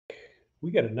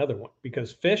we got another one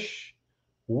because Fish,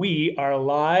 we are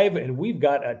live and we've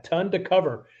got a ton to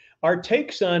cover. Our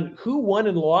takes on who won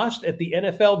and lost at the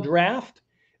NFL draft.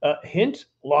 Hint: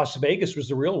 Las Vegas was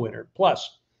the real winner.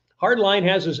 Plus, Hardline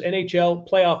has his NHL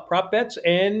playoff prop bets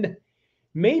and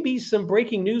maybe some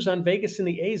breaking news on Vegas and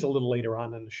the A's a little later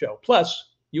on in the show. Plus,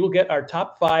 you will get our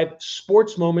top 5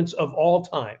 sports moments of all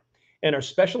time. And our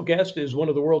special guest is one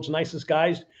of the world's nicest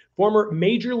guys, former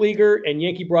major leaguer and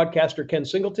Yankee broadcaster Ken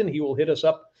Singleton. He will hit us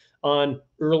up on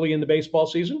early in the baseball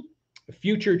season,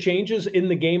 future changes in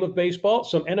the game of baseball,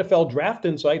 some NFL draft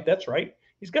insight. That's right.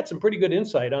 He's got some pretty good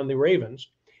insight on the Ravens,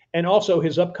 and also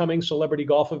his upcoming celebrity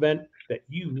golf event that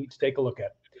you need to take a look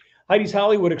at. Heidi's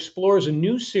Hollywood explores a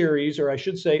new series, or I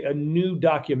should say, a new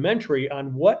documentary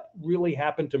on what really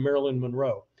happened to Marilyn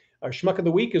Monroe. Our schmuck of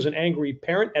the week is an angry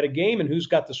parent at a game, and who's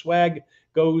got the swag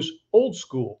goes old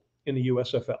school in the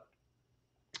USFL.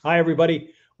 Hi,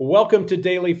 everybody. Welcome to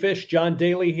Daily Fish. John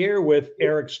Daly here with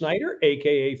Eric Snyder,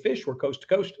 aka Fish. We're coast to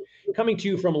coast, coming to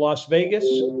you from Las Vegas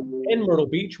and Myrtle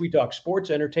Beach. We talk sports,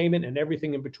 entertainment, and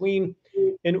everything in between.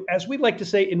 And as we like to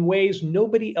say, in ways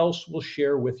nobody else will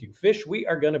share with you. Fish, we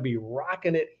are going to be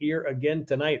rocking it here again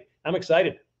tonight. I'm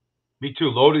excited. Me too.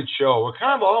 Loaded show. We're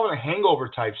kind of all in a hangover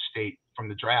type state from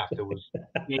the draft. It was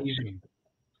amazing.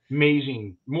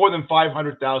 Amazing. More than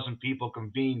 500,000 people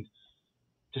convened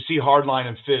to see Hardline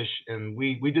and Fish, and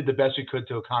we did the best we could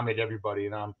to accommodate everybody.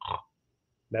 And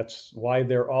that's why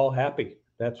they're all happy.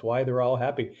 That's why they're all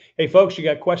happy. Hey, folks, you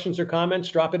got questions or comments?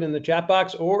 Drop it in the chat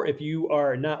box. Or if you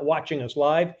are not watching us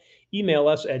live, email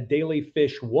us at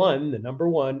dailyfish1, the number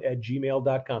 1, at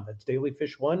gmail.com. That's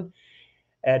dailyfish1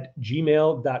 at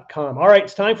gmail.com. All right,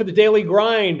 it's time for the daily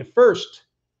grind. First,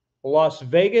 Las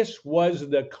Vegas was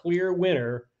the clear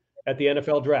winner at the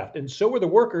NFL draft, and so were the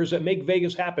workers that make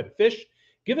Vegas happen. Fish,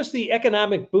 give us the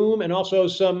economic boom and also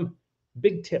some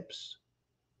big tips.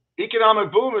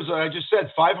 Economic boom, as I just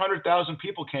said, 500,000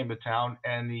 people came to town,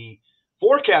 and the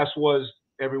forecast was,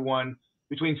 everyone,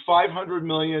 between 500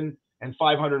 million and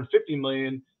 550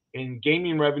 million in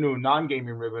gaming revenue and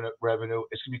non-gaming revenue.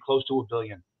 It's going to be close to $1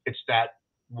 billion. It's that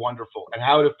wonderful. And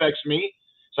how it affects me,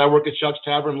 so I work at Chuck's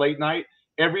Tavern late night.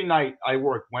 Every night I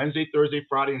work Wednesday, Thursday,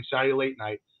 Friday, and Saturday late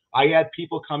night. I had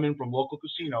people come in from local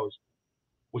casinos,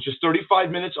 which is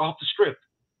 35 minutes off the strip,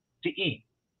 to eat.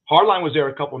 Hardline was there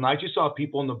a couple of nights. You saw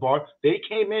people in the bar. They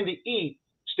came in to eat,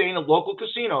 staying at local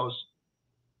casinos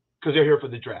because they're here for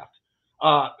the draft.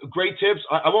 Great tips.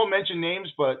 I won't mention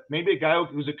names, but maybe a guy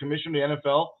who's a commissioner in the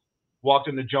NFL walked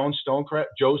into Joe's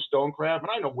Stonecrab, and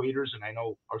I know waiters and I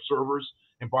know our servers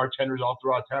and bartenders all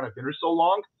throughout town. I've been here so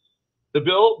long. The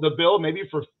bill maybe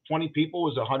for 20 people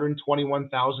was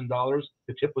 $121,000.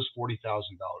 The tip was $40,000,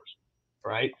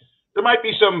 right? There might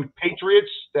be some Patriots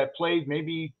that played,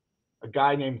 maybe a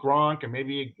guy named Gronk, and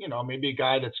maybe a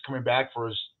guy that's coming back for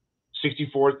his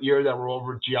 64th year that were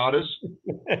over at Giada's.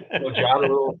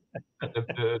 Giada,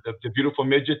 the beautiful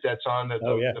midget that's on the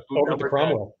food over the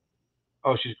Cromwell.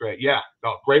 Oh, she's great. Yeah,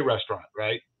 great restaurant,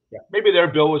 right? Yeah. Maybe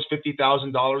their bill was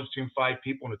 $50,000 between 5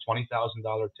 people and a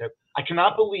 $20,000 tip. I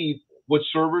cannot believe what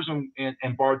servers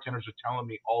and bartenders are telling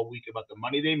me all week about the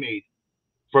money they made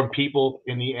from people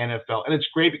in the NFL. And it's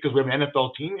great because we have an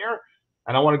NFL team here.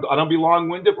 And I don't be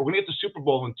long-winded, but we're going to get the Super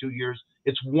Bowl in 2 years.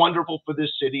 It's wonderful for this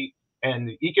city. And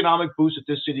the economic boost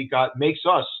that this city got makes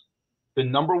us the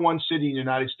number 1 city in the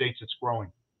United States that's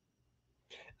growing.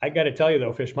 I got to tell you,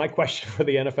 though, Fish, my question for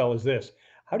the NFL is this.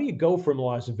 How do you go from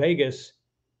Las Vegas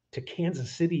to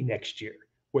Kansas City next year,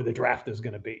 where the draft is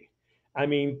going to be? I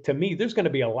mean, to me, there's going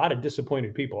to be a lot of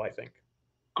disappointed people, I think.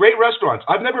 Great restaurants.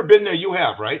 I've never been there. You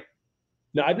have, right?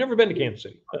 No, I've never been to Kansas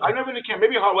City. I've never been to Kansas.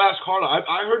 Maybe I'll ask Carla.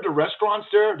 I heard the restaurants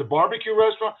there, the barbecue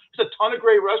restaurant. There's a ton of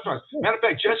great restaurants. Matter of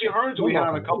fact, Jesse Hearns, who we had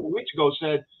on a couple of weeks ago,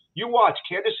 said, you watch,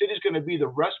 Kansas City is going to be the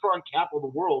restaurant capital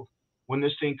of the world when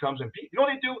this thing comes in. You know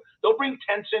what they do? They'll bring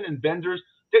tents in and vendors.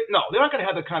 They're not going to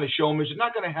have the kind of showmanship. They're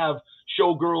not going to have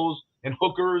showgirls and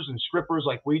hookers and strippers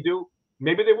like we do.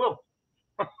 Maybe they will.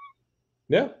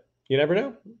 Yeah, you never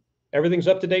know. Everything's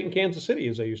up to date in Kansas City,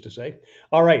 as I used to say.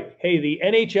 All right. Hey, the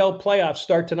NHL playoffs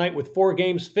start tonight with 4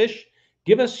 games. Fish,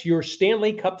 give us your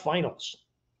Stanley Cup finals.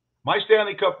 My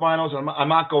Stanley Cup finals, I'm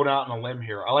not going out on a limb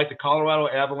here. I like the Colorado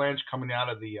Avalanche coming out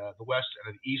of the West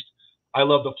and the East. I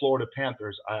love the Florida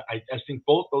Panthers. I think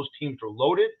both those teams are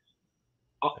loaded.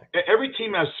 Every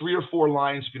team has 3 or 4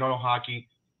 lines, if you don't know hockey,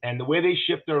 and the way they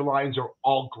shift their lines are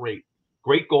all great.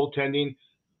 Great goaltending.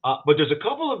 But there's a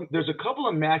couple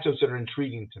of matchups that are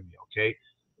intriguing to me. Okay,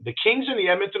 the Kings and the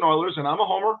Edmonton Oilers, and I'm a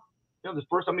homer. The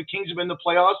first time the Kings have been in the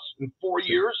playoffs in 4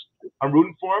 years, I'm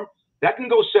rooting for them. That can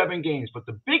go 7 games. But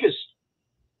the biggest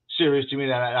series to me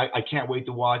that I can't wait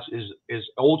to watch is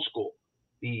old school.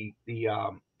 The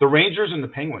Rangers and the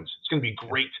Penguins. It's going to be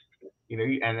great. You know,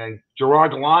 and then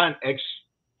Gerard Gallant,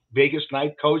 ex-Vegas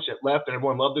Knight coach that left, and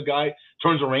everyone loved the guy,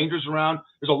 turns the Rangers around.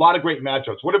 There's a lot of great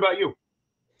matchups. What about you?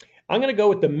 I'm going to go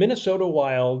with the Minnesota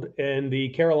Wild and the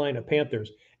Carolina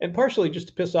Panthers, and partially just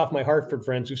to piss off my Hartford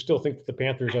friends who still think that the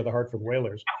Panthers are the Hartford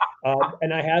Whalers.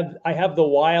 And I have the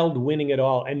Wild winning it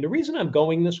all. And the reason I'm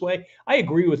going this way, I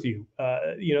agree with you.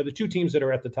 You know, the two teams that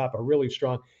are at the top are really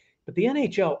strong, but the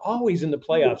NHL always in the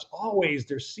playoffs, always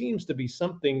there seems to be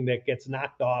something that gets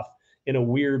knocked off in a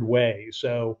weird way.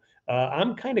 So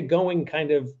I'm kind of going kind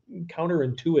of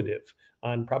counterintuitive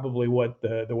on probably what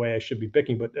the way I should be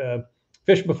picking. But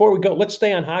Fish, before we go, let's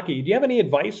stay on hockey. Do you have any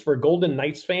advice for Golden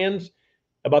Knights fans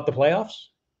about the playoffs?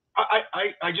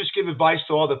 I just give advice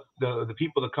to all the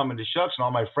people that come into Shucks and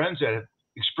all my friends that have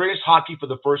experienced hockey for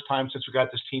the first time since we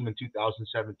got this team in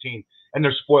 2017, and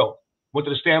they're spoiled. Went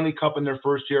to the Stanley Cup in their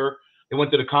first year. They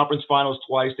went to the conference finals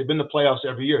twice. They've been to the playoffs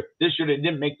every year. This year they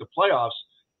didn't make the playoffs,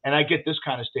 and I get this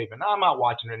kind of statement. No, I'm not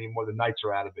watching it anymore. The Knights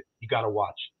are out of it. You got to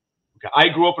watch. Okay. I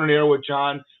grew up in an era with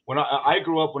John. When I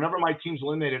grew up, whenever my team's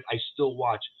eliminated, I still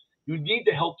watch. You need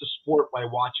to help the sport by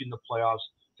watching the playoffs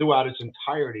throughout its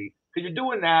entirety. Because you're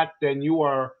doing that, then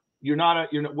you're not.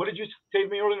 What did you say to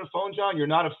me earlier on the phone, John? You're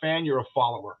not a fan. You're a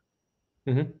follower.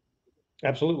 Mm-hmm.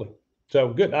 Absolutely. So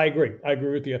good. I agree. I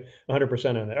agree with you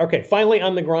 100% on that. Okay. Finally,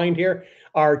 on the grind here,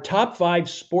 our top 5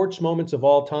 sports moments of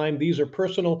all time. These are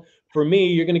personal for me.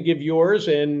 You're going to give yours,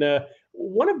 and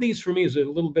one of these for me is a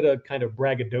little bit of kind of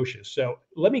braggadocious. So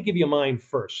let me give you mine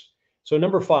first. So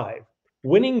number 5,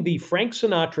 winning the Frank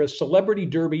Sinatra Celebrity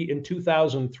Derby in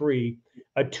 2003,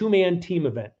 a 2-man team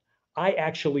event. I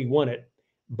actually won it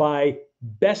by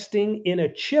besting in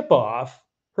a chip-off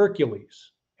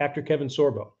Hercules, actor Kevin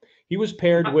Sorbo. He was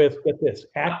paired with, get this,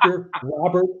 actor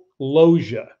Robert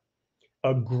Loggia,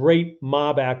 a great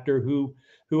mob actor who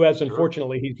has,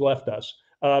 unfortunately, he's left us.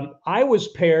 I was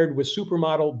paired with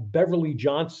supermodel Beverly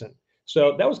Johnson.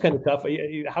 So that was kind of tough.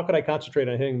 How could I concentrate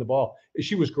on hitting the ball?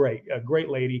 She was great, a great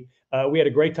lady. We had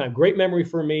a great time, great memory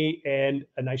for me, and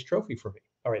a nice trophy for me.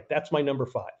 All right, that's my number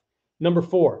 5. Number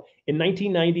 4, in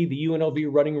 1990, the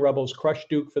UNLV Running Rebels crushed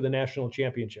Duke for the national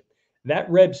championship. That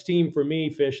Rebs team for me,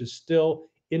 Fish, is still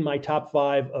in my top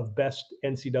 5 of best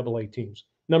NCAA teams.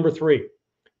 Number 3,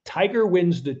 Tiger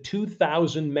wins the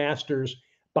 2000 Masters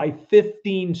by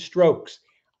 15 strokes.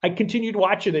 I continued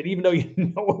watching it, even though you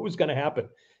know what was going to happen.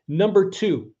 Number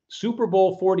 2, Super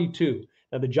Bowl 42.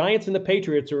 Now, the Giants and the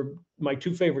Patriots are my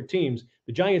 2 favorite teams.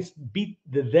 The Giants beat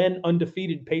the then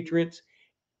undefeated Patriots.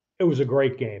 It was a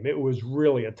great game. It was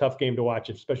really a tough game to watch,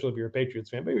 especially if you're a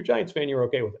Patriots fan. But if you're a Giants fan, you're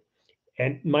okay with it.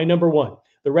 And my number 1,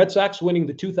 the Red Sox winning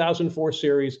the 2004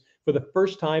 series for the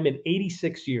first time in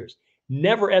 86 years.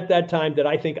 Never at that time did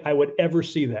I think I would ever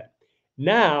see that.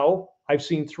 Now, I've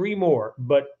seen 3 more,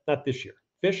 but not this year.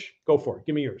 Fish, go for it.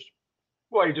 Give me yours.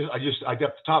 Well, I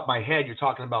got the top of my head. You're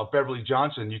talking about Beverly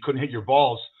Johnson. You couldn't hit your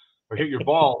balls or hit your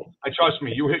ball. I trust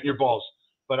me, you were hitting your balls.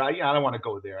 But I don't want to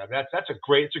go there. It's a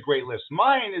great list.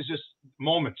 Mine is just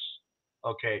moments.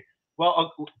 Okay.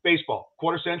 Well, baseball.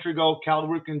 Quarter century ago, Cal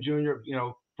Ripken Jr.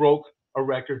 Broke a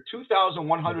record,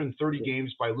 2,130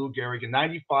 games by Lou Gehrig in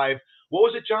 '95. What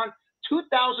was it, John?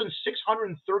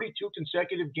 2,632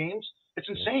 consecutive games. It's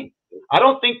insane. I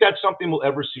don't think that's something we'll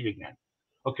ever see again.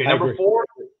 Okay, number 4,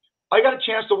 I got a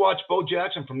chance to watch Bo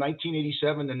Jackson from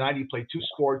 1987 to '90 play 2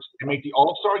 sports and make the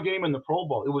All-Star game and the Pro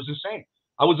Bowl. It was insane.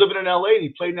 I was living in L.A. and he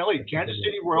played in L.A. Kansas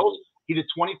City Royals. He did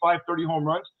 25, 30 home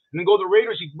runs. And then go to the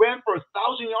Raiders. He ran for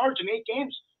 1,000 yards in 8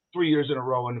 games 3 years in a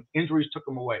row, and injuries took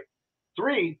him away.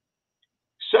 3,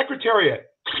 Secretariat.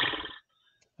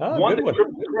 Won the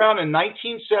Triple Crown in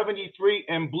 1973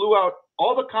 and blew out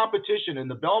all the competition in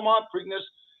the Belmont, Preakness,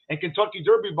 and Kentucky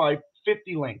Derby by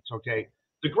 50 lengths, okay?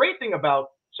 The great thing about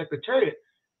Secretariat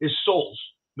is souls,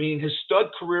 meaning his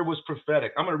stud career was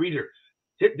prophetic. I'm going to read here.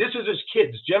 This is his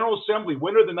kids. General Assembly,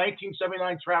 winner of the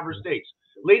 1979 Travers Stakes.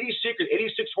 Lady's Secret,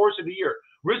 86 Horse of the Year.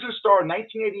 Risen Star,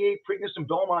 1988 Preakness and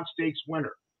Belmont Stakes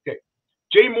winner. Okay.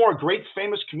 Jay Moore, great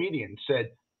famous comedian,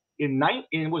 said, in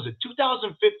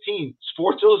 2015,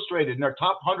 Sports Illustrated, in their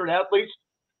top 100 athletes,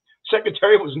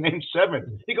 Secretariat was named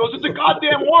 7th. He goes, it's a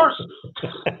goddamn horse.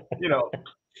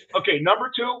 Okay, number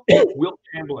 2, Wilt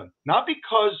Chamberlain. Not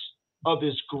because of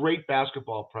his great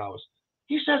basketball prowess.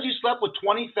 He says he slept with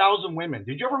 20,000 women.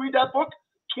 Did you ever read that book?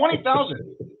 20,000.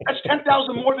 That's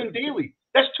 10,000 more than daily.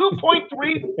 That's 2.3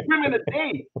 women a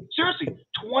day. Seriously,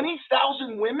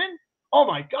 20,000 women? Oh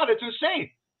my God, it's insane.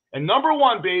 And number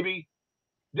 1, baby,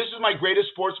 this is my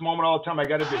greatest sports moment all the time. I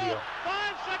got a video.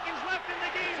 5 seconds left in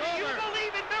the game. Do you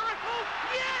believe in miracles?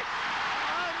 Yes!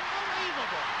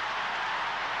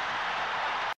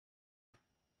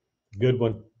 Good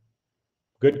one.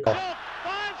 Good call.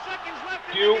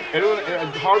 You,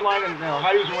 Hardline, and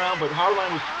Heidi's around, but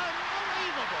Hardline was.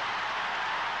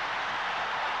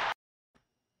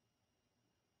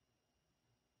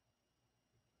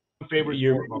 Favorite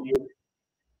sport.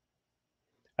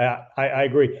 I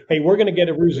agree. Hey, we're going to get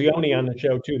a Ruzioni on the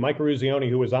show too. Mike Ruzioni,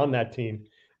 who was on that team.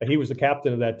 He was the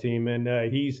captain of that team, and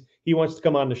he wants to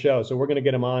come on the show. So we're going to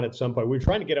get him on at some point. We're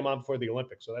trying to get him on before the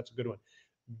Olympics, so that's a good one.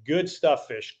 Good stuff,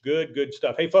 Fish. Good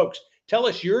stuff. Hey, folks, tell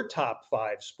us your top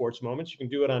 5 sports moments. You can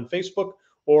do it on Facebook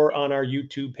or on our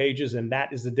YouTube pages, and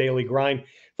that is the Daily Grind.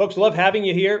 Folks, love having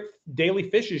you here. Daily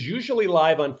Fish is usually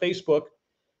live on Facebook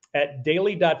at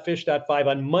daily.fish.5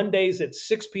 on Mondays at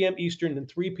 6 p.m. Eastern and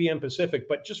 3 p.m. Pacific.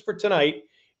 But just for tonight,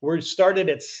 we're started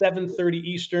at 7:30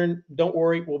 Eastern. Don't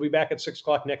worry, we'll be back at 6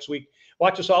 o'clock next week.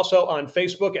 Watch us also on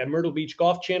Facebook at Myrtle Beach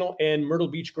Golf Channel and Myrtle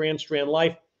Beach Grand Strand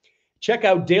Life. Check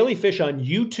out Daily Fish on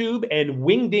YouTube and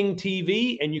Wingding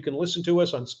TV, and you can listen to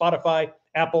us on Spotify,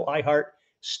 Apple, iHeart,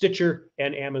 Stitcher,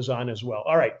 and Amazon as well.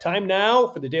 All right, time now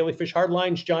for the Daily Fish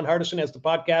Hardlines. John Hardison has the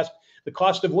podcast, The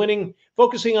Cost of Winning,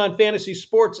 focusing on fantasy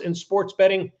sports and sports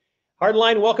betting.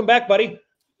 Hardline, welcome back, buddy.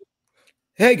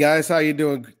 Hey, guys. How you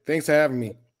doing? Thanks for having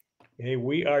me. Hey,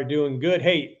 we are doing good.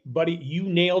 Hey, buddy, you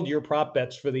nailed your prop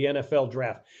bets for the NFL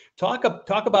draft. Talk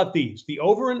about these, the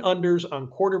over and unders on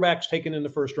quarterbacks taken in the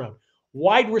first round,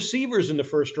 wide receivers in the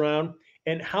first round,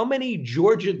 and how many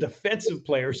Georgia defensive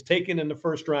players taken in the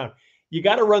first round. You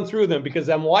got to run through them because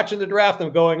I'm watching the draft.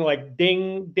 I'm going like,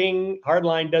 ding, ding,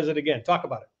 Hardline does it again. Talk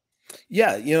about it.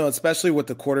 Yeah, especially with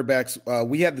the quarterbacks,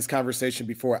 we had this conversation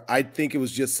before. I think it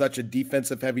was just such a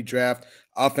defensive-heavy draft,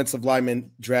 offensive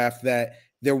lineman draft, that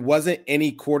there wasn't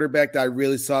any quarterback that I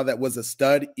really saw that was a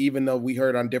stud, even though we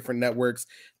heard on different networks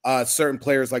certain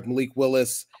players like Malik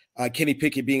Willis, Kenny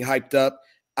Pickett being hyped up.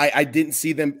 I didn't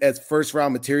see them as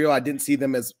first-round material. I didn't see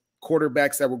them as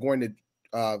quarterbacks that were going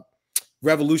to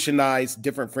revolutionize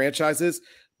different franchises.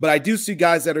 But I do see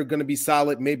guys that are going to be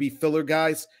solid, maybe filler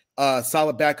guys,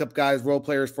 solid backup guys, role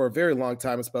players for a very long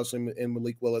time, especially in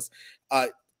Malik Willis.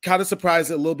 Kind of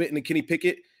surprised a little bit in the Kenny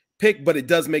Pickett pick, but it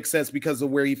does make sense because of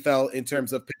where he fell in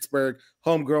terms of Pittsburgh,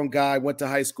 homegrown guy, went to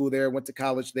high school there, went to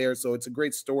college there. So it's a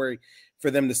great story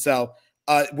for them to sell.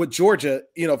 With Georgia,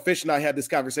 Fish and I had this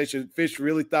conversation. Fish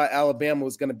really thought Alabama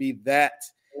was going to be that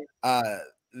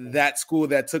school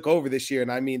that took over this year.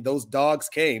 And I mean, those dogs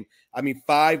came.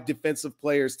 5 defensive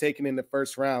players taken in the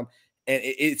first round. And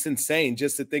it's insane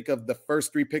just to think of the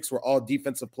first 3 picks were all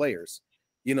defensive players.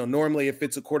 Normally if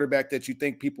it's a quarterback that you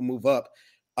think people move up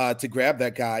to grab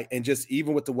that guy, and just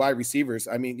even with the wide receivers,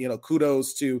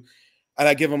 kudos to, and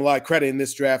I give them a lot of credit in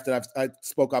this draft. And I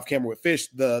spoke off camera with Fish,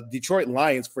 the Detroit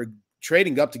Lions, for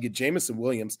trading up to get Jamison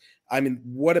Williams.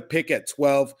 What a pick at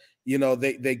 12.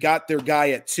 They got their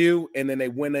guy at 2, and then they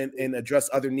went in and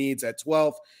addressed other needs at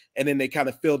 12. And then they kind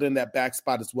of filled in that back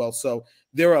spot as well. So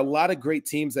there are a lot of great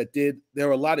teams there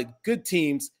are a lot of good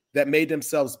teams that made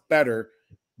themselves better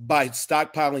by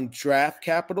stockpiling draft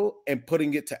capital and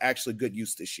putting it to actually good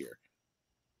use this year.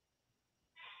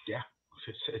 Yeah.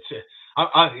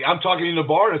 I'm talking in the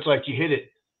bar, and it's like you hit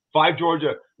it. 5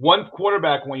 Georgia, 1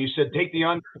 quarterback when you said take the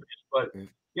under. But,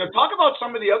 talk about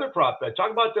some of the other prop bets.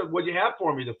 Talk about what you have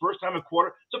for me. The first time it's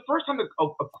the first time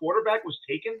a quarterback was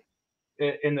taken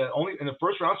in the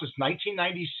first round since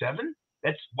 1997.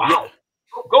 That's wow. Yeah.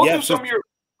 Go through some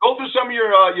of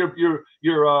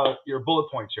your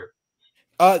bullet points here.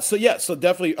 So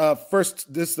definitely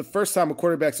this is the first time a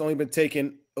quarterback's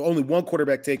only one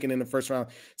quarterback taken in the first round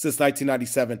since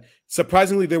 1997.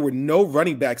 Surprisingly, there were no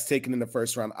running backs taken in the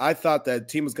first round. I thought that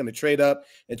team was going to trade up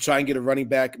and try and get a running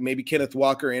back, maybe Kenneth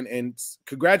Walker, and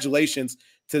congratulations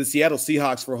to the Seattle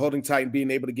Seahawks for holding tight and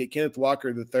being able to get Kenneth Walker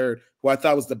III, who I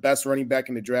thought was the best running back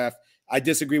in the draft. I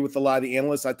disagree with a lot of the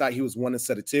analysts. I thought he was 1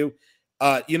 instead of 2.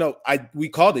 We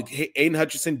called it. Aiden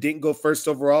Hutchinson didn't go first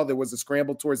overall. There was a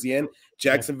scramble towards the end.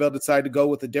 Jacksonville decided to go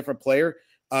with a different player.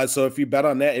 So if you bet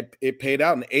on that, it paid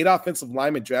out. And 8 offensive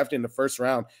linemen drafted in the first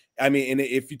round. And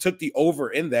if you took the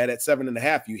over in that at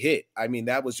 7.5, you hit.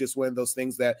 That was just one of those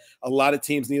things that a lot of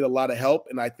teams need a lot of help.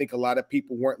 And I think a lot of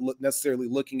people weren't necessarily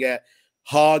looking at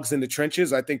hogs in the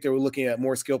trenches. I think they were looking at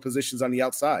more skill positions on the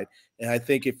outside. And I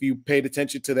think if you paid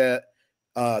attention to that,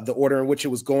 the order in which it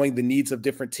was going, the needs of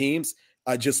different teams,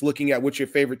 just looking at what your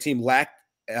favorite team lacked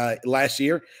last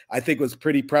year, I think was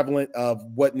pretty prevalent of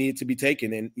what needed to be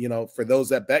taken. And, for those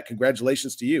that bet,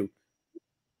 congratulations to you.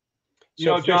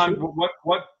 John,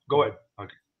 what, go ahead.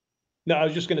 Okay. No, I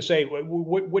was just going to say,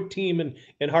 what team and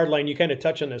Hardline, you kind of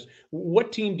touch on this.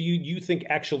 What team do you think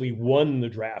actually won the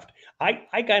draft? I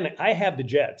have the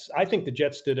Jets. I think the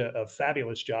Jets did a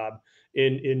fabulous job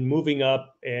in moving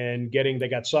up and getting. They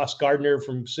got Sauce Gardner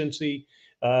from Cincy.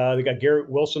 They got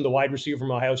Garrett Wilson, the wide receiver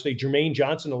from Ohio State. Jermaine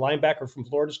Johnson, the linebacker from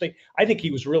Florida State. I think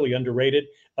he was really underrated.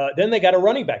 Then they got a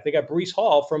running back. They got Breece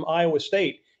Hall from Iowa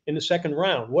State in the second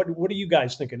round. What are you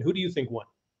guys thinking? Who do you think won?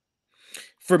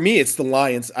 For me, it's the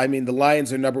Lions. I mean, the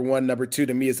Lions are number one. Number two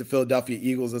to me is the Philadelphia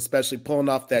Eagles, especially pulling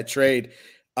off that trade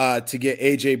to get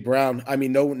A.J. Brown. I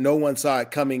mean, no one saw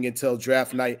it coming until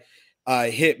draft night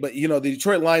hit. But, the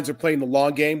Detroit Lions are playing the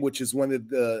long game, which is one of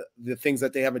the things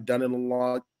that they haven't done in a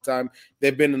long time.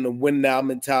 They've been in the win now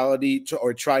mentality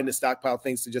or trying to stockpile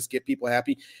things to just get people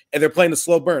happy. And they're playing a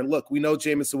slow burn. Look, we know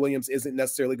Jameson Williams isn't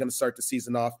necessarily going to start the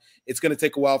season off. It's going to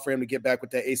take a while for him to get back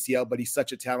with that ACL, but he's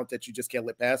such a talent that you just can't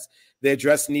let pass. They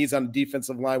address needs on the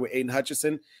defensive line with Aiden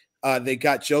Hutchinson. They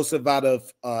got Joseph out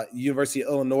of University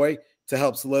of Illinois to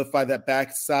help solidify that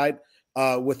backside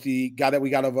with the guy that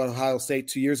we got over Ohio State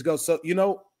 2 years ago. So,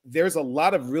 there's a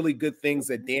lot of really good things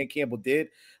that Dan Campbell did,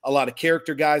 a lot of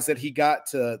character guys that he got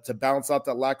to balance out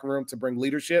that locker room to bring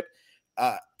leadership.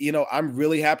 I'm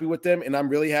really happy with them, and I'm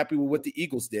really happy with what the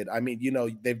Eagles did. I mean,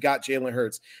 they've got Jalen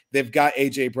Hurts. They've got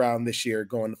A.J. Brown this year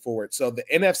going forward. So the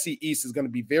NFC East is going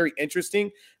to be very interesting.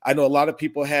 I know a lot of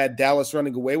people had Dallas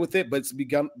running away with it, but it's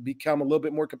become a little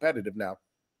bit more competitive now.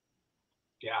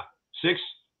 Yeah. Six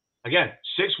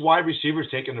wide receivers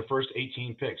taking the first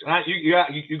 18 picks. And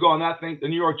you go on that thing, the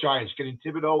New York Giants getting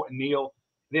Thibodeau and Neal.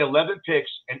 They had 11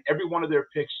 picks, and every one of their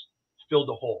picks filled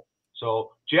a hole.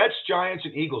 So Jets, Giants,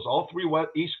 and Eagles, all three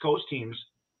East Coast teams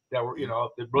that were,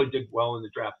 that really did well in the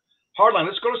draft. Hardline,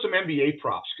 let's go to some NBA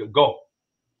props. Go.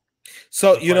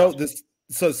 So, the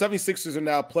 76ers are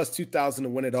now plus 2,000 to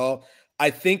win it all. I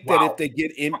think that if they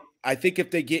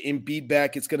get Embiid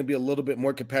back, it's going to be a little bit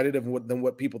more competitive than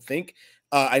what people think.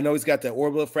 I know he's got that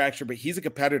orbital fracture, but he's a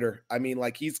competitor. I mean,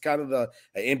 he's kind of the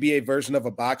NBA version of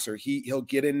a boxer. He'll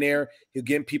get in there. He'll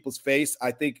get in people's face.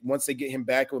 I think once they get him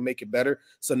back, it will make it better.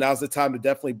 So now's the time to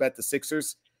definitely bet the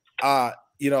Sixers.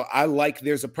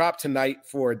 There's a prop tonight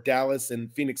for Dallas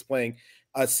and Phoenix playing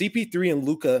CP3 and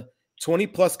Luka,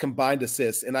 20-plus combined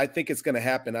assists, and I think it's going to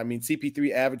happen. I mean,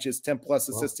 CP3 averages 10-plus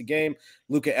assists a game.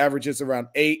 Luka averages around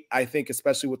 8. I think,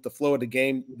 especially with the flow of the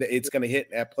game, that it's going to hit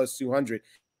at plus 200.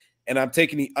 And I'm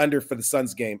taking the under for the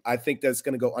Suns game. I think that's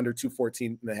going to go under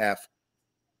 214.5.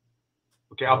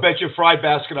 Okay, I'll bet you a fried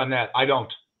basket on that. I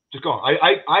don't. Just go on.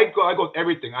 I go with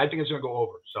everything. I think it's going to go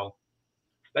over. So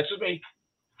that's just me.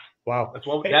 Wow. That's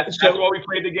why we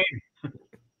played the game.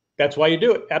 That's why you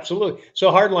do it. Absolutely.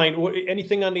 So Hardline,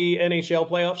 anything on the NHL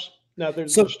playoffs now they're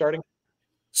starting?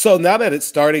 So now that it's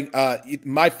starting,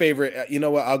 my favorite,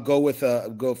 I'll go with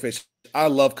Go Fish. I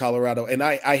love Colorado, and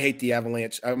I hate the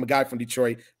Avalanche. I'm a guy from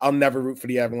Detroit. I'll never root for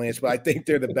the Avalanche, but I think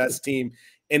they're the best team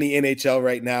in the NHL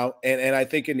right now. And I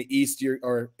think in the East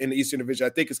or in the Eastern Division, I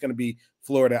think it's going to be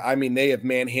Florida. I mean, they have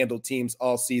manhandled teams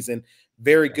all season.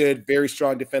 Very good, very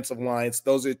strong defensive lines.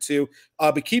 Those are two.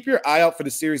 But keep your eye out for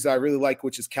the series that I really like,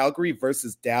 which is Calgary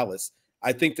versus Dallas.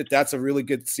 I think that's a really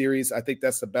good series. I think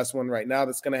that's the best one right now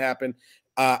that's going to happen.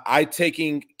 I'm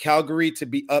taking Calgary to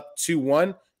be up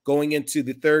 2-1 going into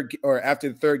the third or after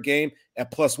the third game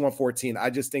at plus 114. I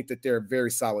just think that they're a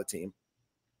very solid team.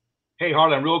 Hey,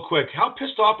 Harlan, real quick. How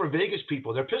pissed off are Vegas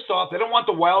people? They're pissed off. They don't want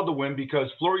the Wild to win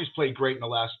because Fleury's played great in the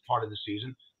last part of the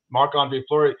season. Marc-Andre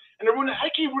Fleury. And they're rooting, how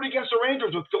can you root against the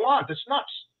Rangers with Gallant? That's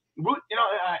nuts.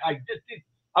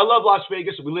 I love Las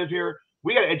Vegas. We live here.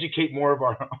 We got to educate more of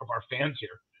our fans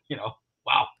here.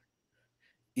 Wow.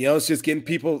 It's just getting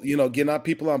people, getting our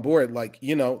people on board.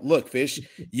 Look, Fish,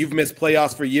 you've missed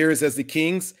playoffs for years as the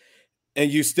Kings, and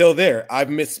you're still there. I've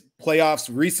missed playoffs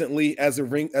recently as a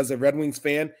Red Wings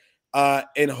fan.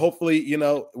 And hopefully,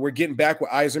 we're getting back with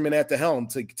Yzerman at the helm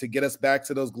to get us back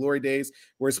to those glory days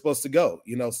where it's supposed to go.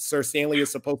 Sir Stanley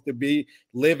is supposed to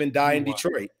live and die in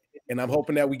Detroit, and I'm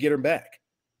hoping that we get him back.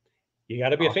 You got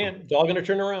to be a fan. It's all going to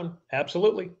turn around.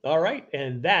 Absolutely. All right.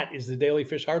 And that is the Daily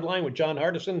Fish Hardline with John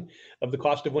Hardison of the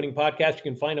Cost of Winning podcast. You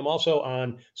can find him also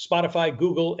on Spotify,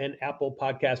 Google, and Apple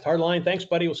Podcast. Hardline. Thanks,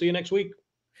 buddy. We'll see you next week.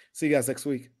 See you guys next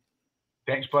week.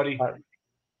 Thanks, buddy.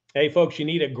 Hey, folks, you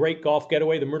need a great golf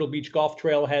getaway. The Myrtle Beach Golf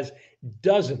Trail has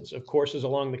dozens of courses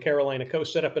along the Carolina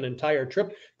coast. Set up an entire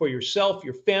trip for yourself,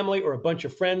 your family, or a bunch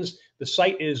of friends. The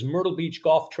site is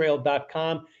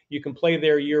myrtlebeachgolftrail.com. You can play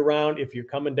there year-round. If you're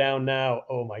coming down now,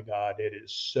 oh, my God, it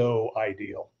is so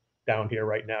ideal down here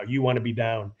right now. You want to be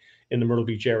down in the Myrtle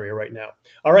Beach area right now.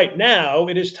 All right, now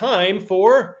it is time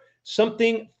for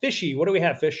something fishy. What do we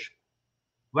have, Fish?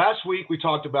 last week we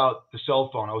talked about the cell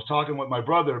phone. I was talking with my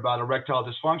brother about erectile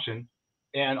dysfunction,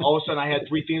 and all of a sudden I had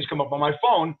 3 things come up on my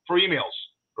phone for emails,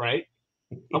 right?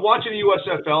 I'm watching the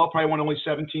USFL, probably one of only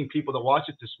 17 people that watch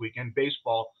it this weekend,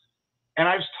 baseball. And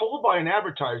I was told by an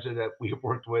advertiser that we have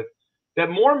worked with that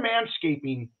more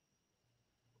Manscaping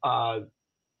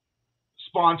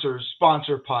sponsor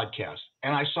podcasts.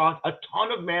 And I saw a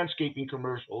ton of Manscaping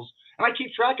commercials, and I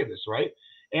keep track of this, right?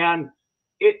 And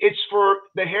it's for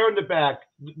the hair in the back.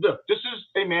 Look, this is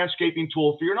a Manscaping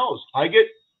tool for your nose.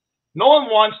 No one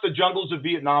wants the jungles of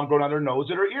Vietnam growing on their nose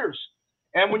or their ears.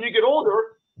 And when you get older,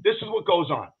 this is what goes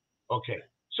on. Okay.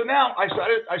 So now I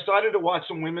started to watch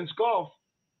some women's golf.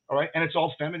 All right. And it's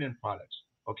all feminine products.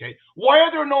 Okay. Why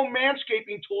are there no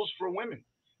Manscaping tools for women?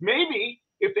 Maybe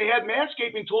if they had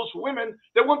Manscaping tools for women,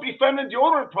 there wouldn't be feminine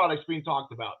deodorant products being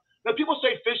talked about. Now, people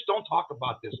say, Fish, don't talk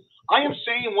about this. I am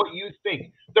saying what you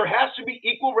think. There has to be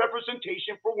equal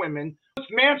representation for women with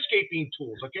Manscaping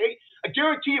tools. Okay. I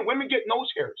guarantee you, women get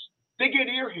nose hairs. They get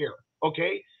ear hair.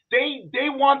 Okay. They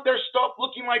want their stuff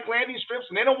looking like landing strips,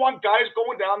 and they don't want guys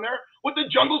going down there with the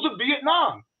jungles of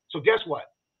Vietnam. So guess what?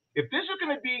 If this is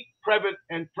going to be prevalent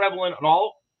on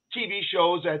all TV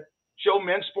shows that show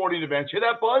men's sporting events, hear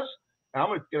that buzz? And I'm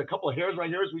going to get a couple of hairs right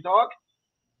here as we talk.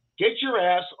 Get your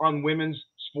ass on women's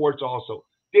sports also.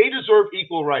 They deserve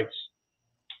equal rights.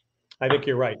 I think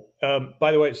you're right.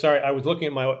 By the way, sorry, I was looking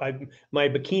at my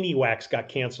bikini wax got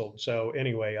canceled. So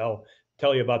anyway, I'll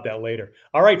tell you about that later.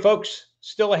 All right, folks,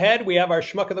 still ahead, we have our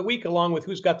Schmuck of the Week along with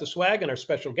Who's Got the Swag and our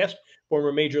special guest,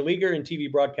 former major leaguer and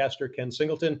TV broadcaster Ken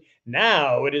Singleton.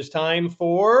 Now it is time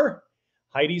for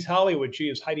Heidi's Hollywood. She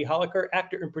is Heidi Holliker,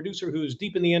 actor and producer who is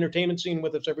deep in the entertainment scene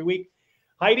with us every week.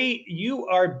 Heidi, you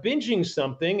are binging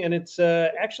something, and it's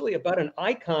actually about an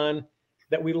icon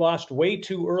that we lost way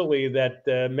too early that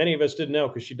many of us didn't know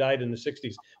because she died in the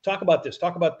 60s. Talk about this.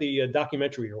 Talk about the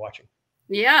documentary you're watching.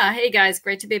 Yeah. Hey, guys.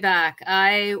 Great to be back.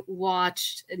 I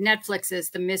watched Netflix's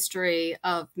The Mystery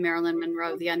of Marilyn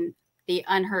Monroe, the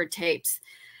Unheard Tapes.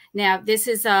 Now, this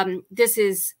is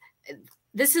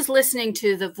listening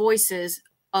to the voices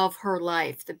of her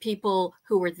life, the people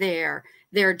who were there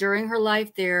during her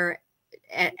life, there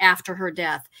after her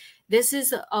death. This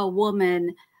is a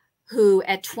woman who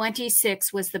at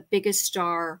 26 was the biggest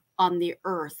star on the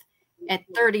earth. At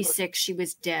 36, she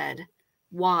was dead.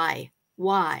 Why?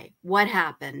 What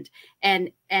happened?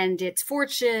 And it's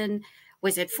fortune.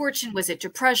 Was it fortune? Was it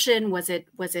depression? Was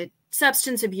it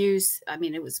substance abuse? I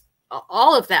mean, it was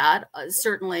all of that,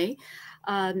 certainly.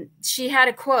 She had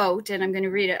a quote, and I'm going to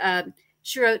read it.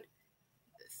 She wrote,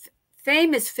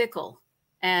 "Fame is fickle."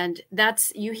 And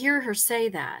you hear her say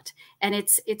that. And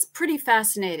it's pretty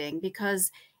fascinating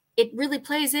because it really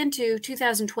plays into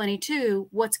 2022,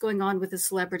 what's going on with the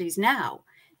celebrities now.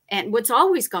 And what's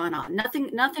always gone on,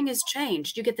 nothing has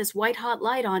changed. You get this white hot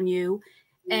light on you,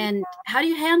 and how do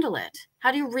you handle it?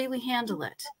 How do you really handle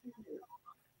it?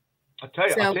 I'll tell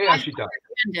you how she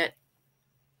died.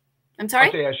 I'm sorry?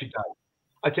 I'll tell you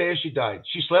how she died.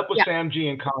 She slept with Sam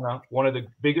Giancana, one of the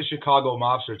biggest Chicago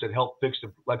mobsters that helped fix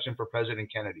the election for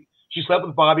President Kennedy. She slept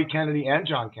with Bobby Kennedy and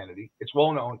John Kennedy. It's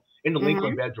well known in the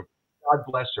Lincoln bedroom. God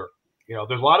bless her. You know,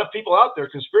 there's a lot of people out there,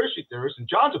 conspiracy theorists, and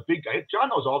John's a big guy. John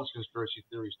knows all this conspiracy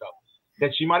theory stuff,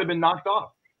 that she might have been knocked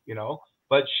off, you know,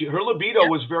 but her libido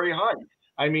was very high.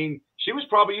 I mean, she was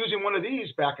probably using one of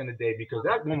these back in the day because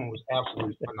that woman was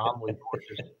absolutely phenomenally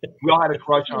gorgeous. We all had a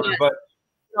crush on her, but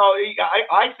no,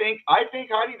 I think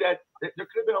Heidi, that there could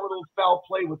have been a little foul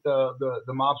play with the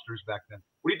mobsters back then.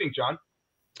 What do you think, John?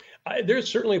 There's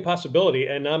certainly a possibility,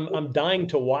 and I'm dying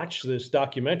to watch this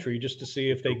documentary just to see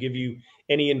if they give you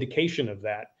any indication of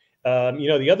that. You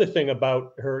know, the other thing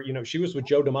about her, you know, she was with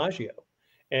Joe DiMaggio,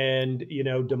 and you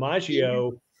know,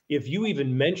 DiMaggio, if you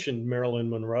even mentioned Marilyn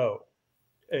Monroe,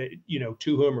 you know,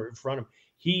 to him or in front of him,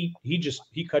 he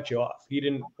cut you off. He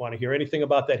didn't want to hear anything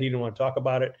about that. He didn't want to talk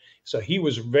about it. So he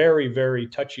was very, very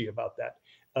touchy about that.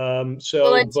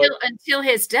 Until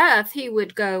his death, he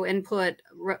would go and put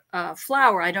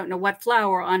flower. I don't know what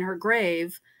flower on her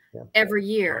grave every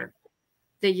year.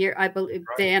 The year, I believe,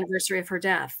 the anniversary of her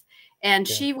death. And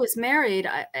she was married.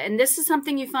 And this is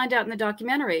something you find out in the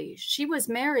documentary. She was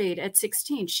married at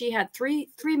 16. She had three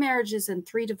marriages and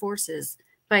 3 divorces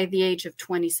by the age of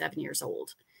 27 years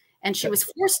old. And she was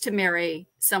forced to marry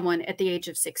someone at the age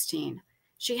of 16.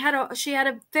 She had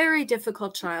a very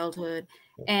difficult childhood,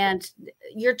 and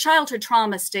your childhood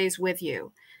trauma stays with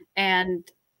you. And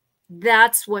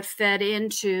that's what fed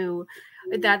into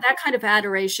that kind of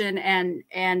adoration, and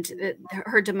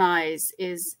her demise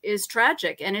is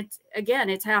tragic. And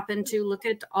it's happened to look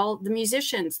at all the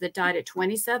musicians that died at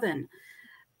 27.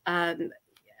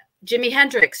 Jimi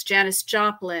Hendrix, Janis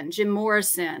Joplin, Jim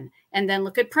Morrison, and then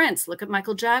look at Prince, look at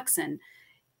Michael Jackson.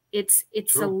 It's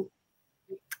True.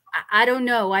 I don't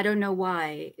know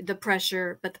why the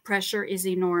pressure, but the pressure is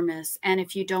enormous. And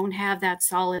if you don't have that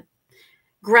solid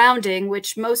grounding,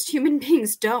 which most human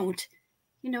beings don't,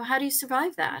 how do you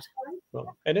survive that?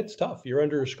 Well, and it's tough. You're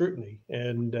under scrutiny,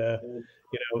 and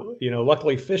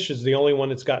luckily, Fish is the only one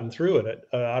that's gotten through it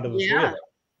out of the three of them.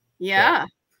 Yeah.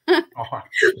 Yeah. Right.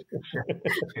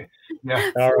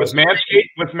 With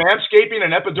manscaping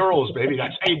and epidurals, baby,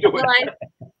 that's how you do it. Well,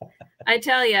 I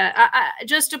tell you,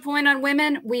 just a point on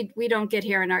women, we don't get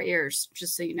hair in our ears.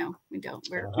 Just so you know, we don't.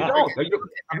 We don't.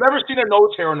 I've never seen a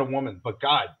nose hair on a woman, but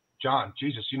God, John,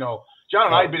 Jesus, John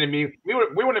and I had been in meeting. We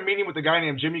were in a meeting with a guy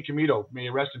named Jimmy Comito. May he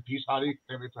rest in peace, Hottie.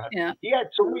 Yeah. He had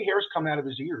so many hairs coming out of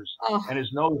his ears and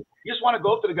his nose. You just want to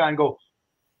go up to the guy and go,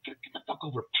 get the fuck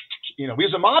over. He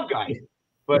was a mob guy.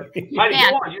 But Heidi,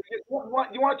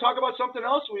 you want to talk about something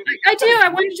else? I do. I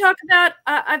want to talk about.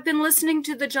 I've been listening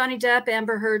to the Johnny Depp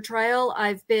Amber Heard trial.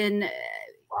 I've been.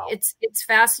 Wow. It's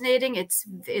fascinating.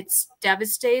 It's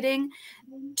devastating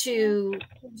to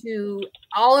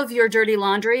all of your dirty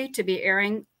laundry to be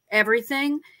airing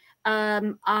everything.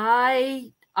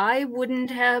 I wouldn't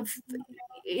have.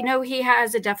 He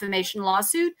has a defamation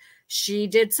lawsuit. She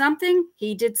did something.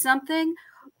 He did something.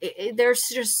 There's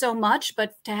just so much,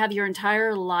 but to have your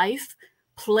entire life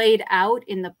played out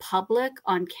in the public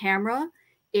on camera,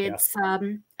 it's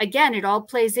again, it all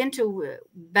plays into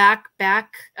back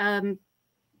in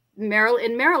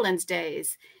Marilyn's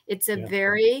days. It's a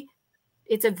very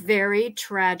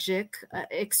tragic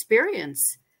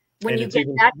experience when you get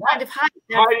that kind of hype.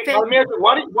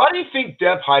 Why do you think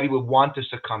Depp, Heidi, would want this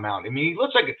to come out? I mean, he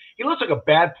looks like a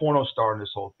bad porno star in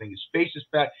this whole thing. His face is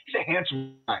bad. He's a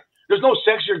handsome guy. There's no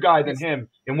sexier guy than him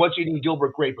in What's Eating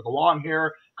Gilbert Grape with the long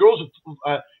hair. Girls,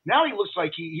 now he looks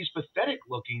like he's pathetic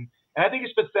looking. And I think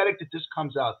it's pathetic that this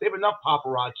comes out. They have enough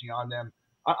paparazzi on them.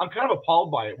 I'm kind of appalled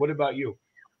by it. What about you?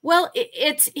 Well,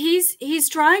 he's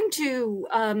trying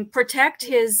to protect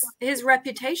his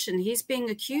reputation. He's being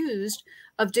accused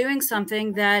of doing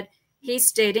something that he's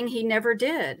stating he never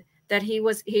did. That he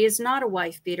is not a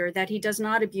wife beater. That he does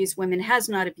not abuse women. Has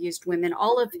not abused women.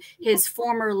 All of his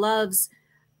former loves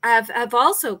have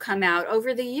also come out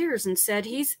over the years and said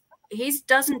he's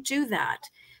doesn't do that.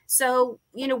 So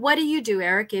what do you do,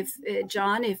 Eric? If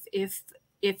John,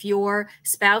 if your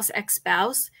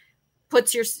ex-spouse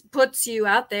puts you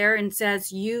out there and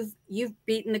says you've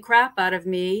beaten the crap out of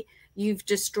me, you've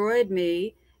destroyed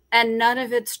me, and none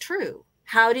of it's true,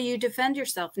 how do you defend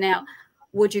yourself? Now,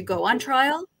 would you go on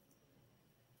trial?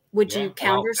 Would you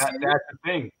counter? That's the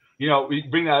thing. We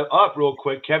bring that up real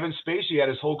quick. Kevin Spacey had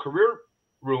his whole career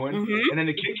ruined, and then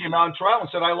the kid came out on trial and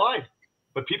said I lied,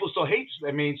 but people still hate.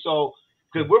 I mean, so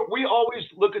because we always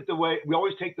look at the way we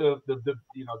always take the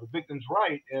victim's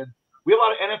right, and we have a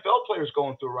lot of NFL players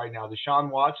going through right now.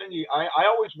 Deshaun Watson. I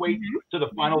always wait till the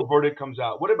final verdict comes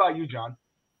out. What about you, John?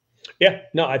 Yeah,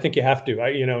 no, I think you have to.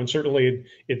 And certainly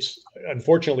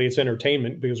unfortunately it's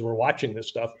entertainment because we're watching this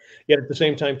stuff. Yet at the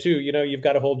same time too, you've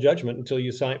got to hold judgment until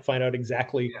you find out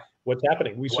exactly what's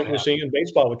happening. We're seeing in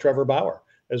baseball with Trevor Bauer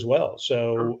as well.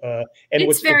 So, and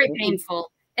it's very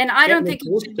painful, and I don't think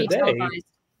it should be televised.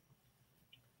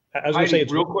 I was going to say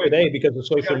it's real quick today because of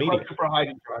social media.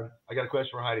 I got a question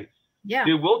for Heidi. Yeah.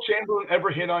 Did Wilt Chamberlain ever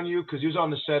hit on you? Because he was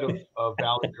on the set of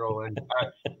Valley Girl, and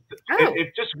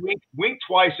it just wink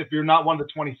twice if you're not one of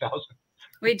the 20,000.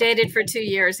 We dated for 2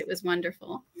 years. It was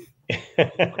wonderful. Wow.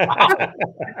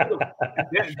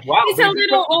 He's a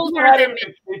little older than me.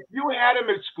 If you had him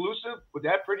exclusive with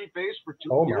that pretty face for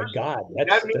 2 years, my God,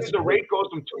 that means the rate goes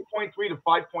from 2.3 to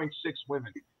 5.6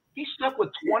 women. He's stuck with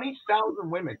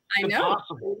 20,000 women. I know.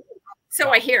 Impossible. So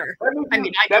I hear.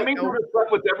 That means you're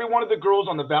stuck with every one of the girls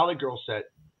on the Valley Girl set,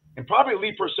 and probably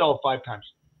Lee Purcell 5 times.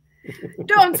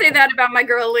 Don't say that about my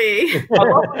girl Lee. I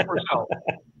love Lee Purcell.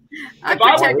 If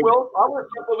I were Wilt, I would have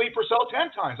stuck with Lee Purcell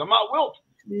 10 times. I'm not Wilt.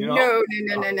 No.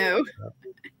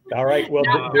 All right. Well,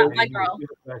 not my girl.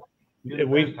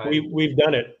 We've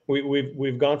done it.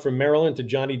 We've gone from Maryland to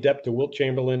Johnny Depp to Wilt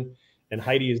Chamberlain. And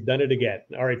Heidi has done it again.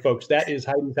 All right, folks, that is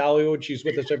Heidi Hollywood. She's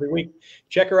with us every week.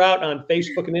 Check her out on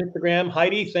Facebook and Instagram.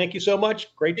 Heidi, thank you so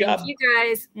much. Great job. Thank you,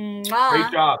 guys. Mwah.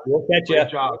 Great job. We'll catch you. Great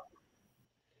job.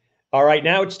 All right,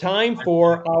 now it's time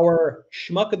for our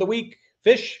schmuck of the week.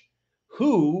 Fish,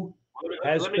 who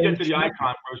has Let me get to the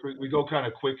icon first. We go kind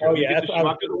of quick. Oh, yeah. I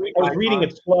was reading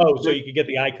it slow so you could get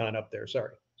the icon up there.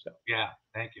 Sorry. So. Yeah,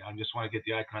 thank you. I just want to get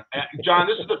the icon. John,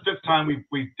 this is the 5th time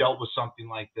we've dealt with something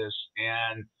like this.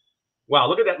 And wow,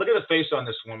 look at that. Look at the face on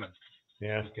this woman.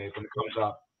 Yeah. Okay, when it comes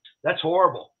up. That's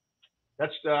horrible.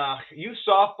 That's the youth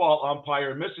softball umpire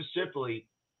in Mississippi.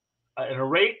 An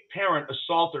irate parent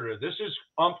assaulted her. This is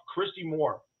Christy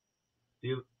Moore.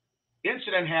 The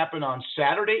incident happened on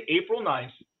Saturday, April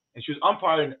 9th, and she was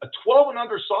umpiring a 12 and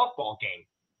under softball game.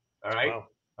 All right. Wow.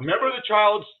 A member of the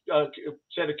child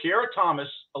said Kiara Thomas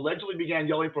allegedly began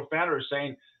yelling profanity,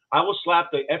 saying, "I will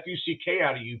slap the F-U-C-K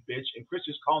out of you, bitch." And Chris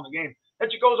is calling the game. Then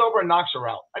she goes over and knocks her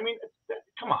out. I mean,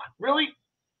 come on, really?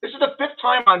 This is the 5th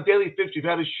time on Daily Fish we've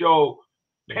had to show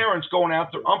parents going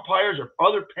after umpires or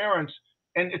other parents,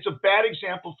 and it's a bad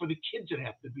example for the kids that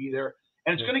have to be there.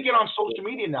 And it's going to get on social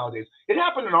media nowadays. It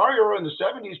happened in our era in the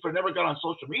 70s, but it never got on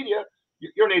social media.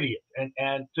 You're an idiot.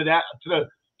 And to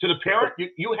the parent,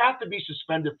 you have to be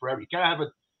suspended forever. You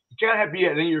can't be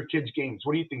at any of your kids' games.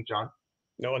 What do you think, John?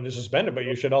 No, and suspended, but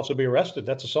you should also be arrested.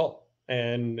 That's assault.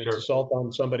 And it's assault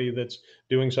on somebody that's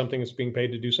doing something, that's being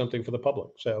paid to do something for the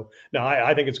public. So no,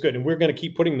 I think it's good. And we're going to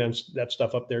keep putting that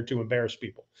stuff up there to embarrass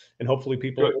people. And hopefully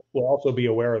people will also be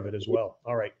aware of it as well.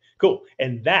 All right, cool.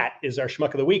 And that is our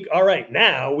schmuck of the week. All right,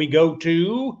 now we go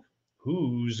to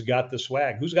who's got the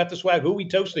swag? Who's got the swag? Who are we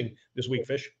toasting this week,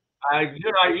 Fish? You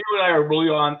and I are really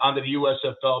on the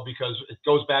USFL because it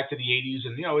goes back to the 80s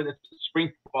and, it's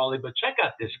spring volley. But check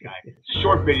out this guy. It's a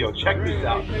short video. Check this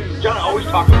out. John always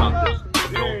talk about this.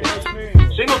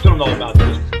 Singleton will know about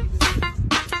this.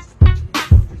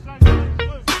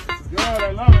 Good,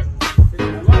 I love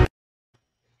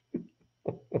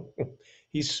it.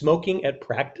 He's smoking at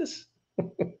practice?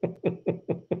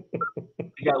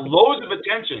 He got loads of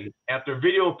attention after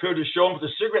video appeared to show him with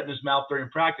a cigarette in his mouth during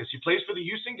practice. He plays for the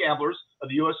Houston Gamblers of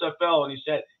the USFL, and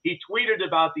he tweeted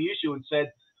about the issue and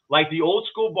said, like the old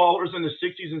school ballers in the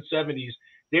 60s and 70s,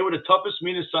 they were the toughest,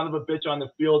 meanest son of a bitch on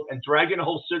the field, and dragging a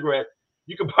whole cigarette.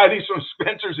 You can buy these from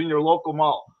Spencer's in your local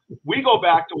mall. We go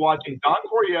back to watching Don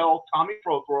Coryell, Tommy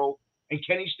Prothero, and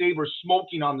Kenny Stabler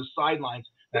smoking on the sidelines.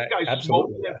 This guy's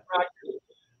smoking at practice.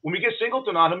 When we get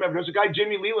Singleton on him, there's a guy,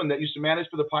 Jimmy Leland, that used to manage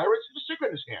for the Pirates. He had a cigarette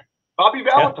in his hand. Bobby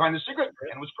Valentine, the cigarette in his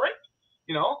hand. It was great,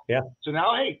 Yeah. So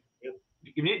now, hey, if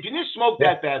you need to smoke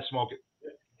that bad, smoke it.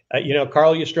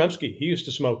 Carl Yastrzemski, he used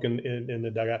to smoke in the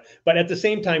dugout. But at the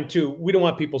same time, too, we don't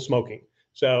want people smoking.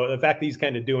 So the fact that he's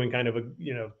kind of doing kind of a,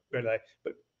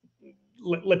 but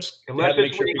let's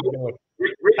make sure people know it.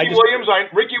 Ricky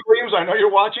Williams, I know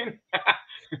you're watching.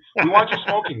 We want you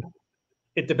smoking.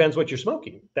 It depends what you're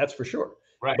smoking. That's for sure.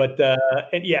 Right. But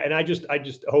and I just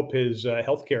hope his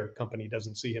healthcare company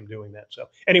doesn't see him doing that. So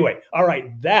anyway, all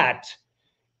right, that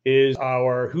is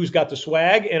our who's got the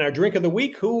swag and our drink of the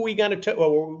week. Who are we going to?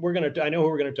 Well, I know who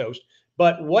we're going to toast.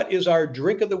 But what is our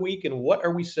drink of the week and what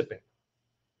are we sipping?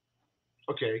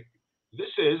 Okay,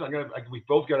 this is we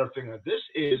both got our thing. This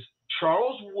is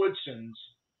Charles Woodson's.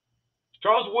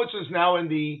 Charles Woodson's now in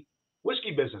the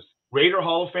whiskey business. Raider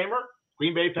Hall of Famer,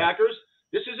 Green Bay Packers.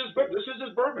 This is his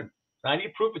bourbon. 90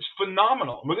 proof. It's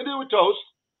phenomenal. We're going to do a toast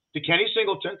to Kenny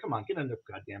Singleton. Come on, get in the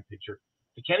goddamn picture.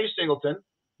 To Kenny Singleton.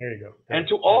 There you go. And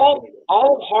to all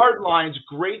Hardline's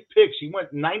great picks. He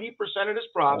went 90% of his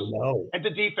props. And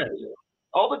the defense.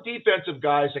 All the defensive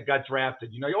guys that got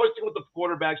drafted. You always think with the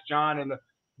quarterbacks, John, and the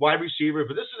wide receiver,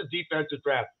 but this is a defensive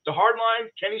draft. The Hardline,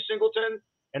 Kenny Singleton,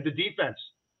 and the defense.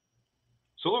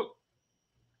 Salute.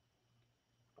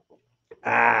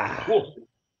 Cool.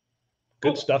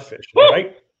 Good stuff, Fish. All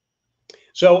right.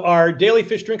 So our Daily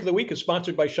Fish Drink of the Week is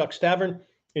sponsored by Shucks Tavern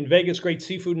in Vegas. Great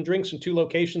seafood and drinks in 2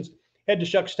 locations. Head to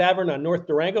Shucks Tavern on North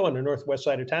Durango on the northwest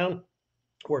side of town,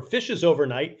 where fish is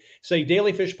overnight. Say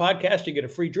Daily Fish Podcast, you get a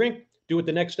free drink. Do it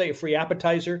the next day, a free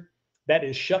appetizer. That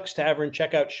is Shucks Tavern.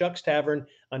 Check out Shucks Tavern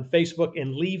on Facebook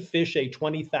and leave Fish a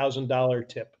 $20,000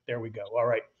 tip. There we go. All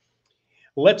right.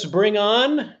 Let's bring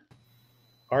on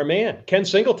our man, Ken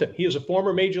Singleton. He is a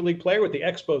former Major League player with the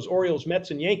Expos, Orioles,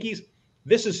 Mets, and Yankees.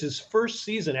 This is his first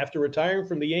season after retiring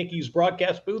from the Yankees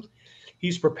broadcast booth.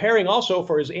 He's preparing also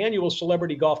for his annual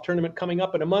celebrity golf tournament coming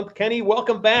up in a month. Kenny,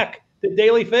 welcome back to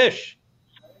Daily Fish.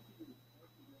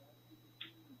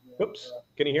 Oops,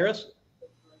 can you hear us?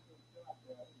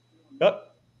 Oh,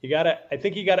 I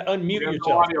think you gotta unmute yourself.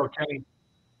 No audio, Kenny.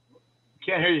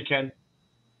 Can't hear you, Ken.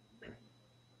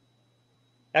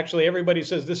 Actually, everybody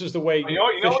says this is the way. I can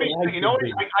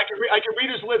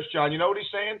read his lips, John. You know what he's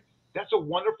saying? That's a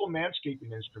wonderful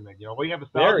manscaping instrument. We have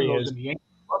 1,000 of those in the Yankee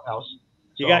clubhouse.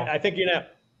 So. I think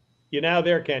you're now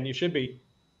there, Ken. You should be.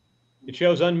 It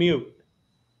shows unmute.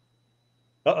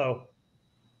 Uh-oh.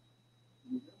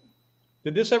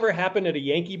 Did this ever happen at a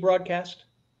Yankee broadcast?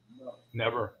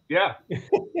 Never. Yeah.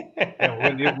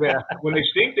 When they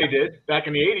stink, they did back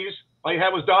in the 80s. All you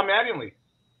had was Don Mattingly.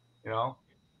 I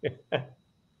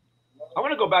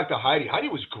want to go back to Heidi. Heidi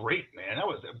was great, man. That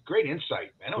was a great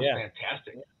insight, man. That was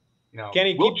fantastic. You know,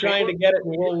 Kenny, keep trying to get it,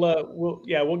 and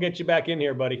we'll get you back in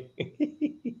here, buddy.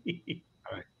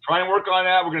 All right, try and work on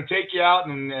that. We're going to take you out,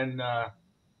 and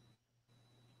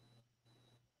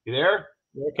you there?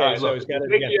 Okay, right, so look, he's got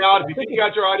take you out. If you think you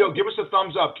got your audio, give us a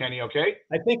thumbs up, Kenny. Okay?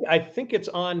 I think it's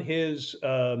on his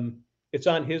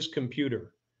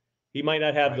computer. He might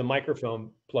not have the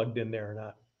microphone plugged in there or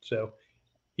not. So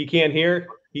he can't hear.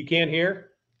 He can't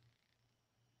hear.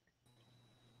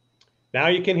 Now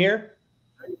you can hear?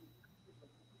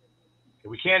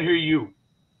 We can't hear you.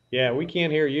 Yeah, we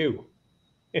can't hear you.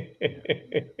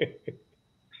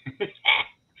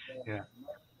 Yeah.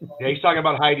 Yeah, he's talking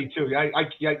about Heidi too.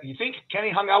 You think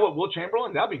Kenny hung out with Wilt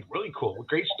Chamberlain? That'd be really cool.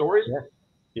 Great stories.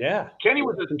 Yeah. Kenny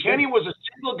was a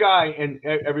single guy in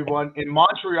everyone in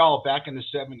Montreal back in the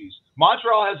 70s.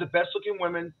 Montreal has the best looking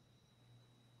women,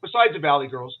 besides the Valley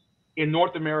Girls, in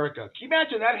North America. Can you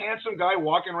imagine that handsome guy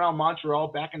walking around Montreal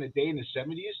back in the day in the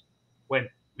 70s when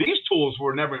these tools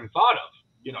were never even thought of?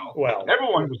 You know, well,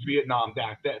 everyone was Vietnam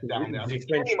down there.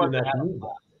 Kenny must have had a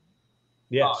blast.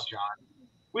 Yes. Oh, John.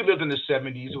 We lived in the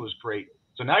 70s. It was great.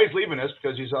 So now he's leaving us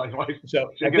because he's like. So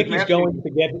I think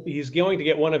he's going to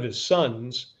get one of his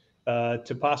sons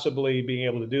to possibly being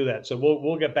able to do that. So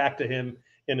we'll get back to him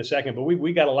in a second. But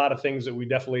we got a lot of things that we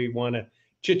definitely want to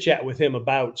chit chat with him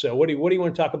about. So what do you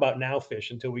want to talk about now,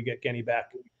 Fish, until we get Kenny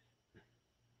back?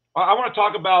 I want to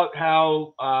talk about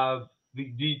how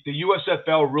the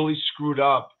USFL really screwed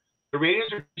up. The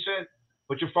ratings are decent.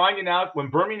 But you're finding out when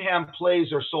Birmingham plays,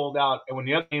 they're sold out, and when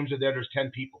the other games are there, there's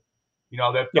 10 people. You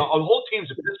know, the whole teams,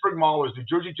 the Pittsburgh Maulers, the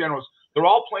Jersey Generals, they're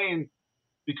all playing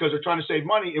because they're trying to save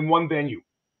money in one venue,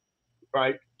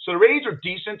 right? So the ratings are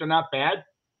decent; they're not bad,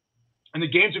 and the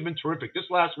games have been terrific. This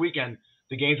last weekend,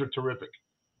 the games were terrific,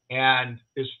 and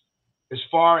as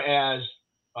far as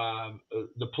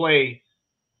the play,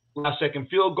 last-second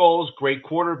field goals, great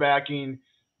quarterbacking,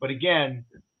 but again.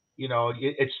 You know,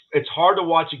 it's hard to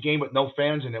watch a game with no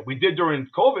fans in it. We did during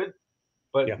COVID,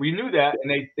 but we knew that,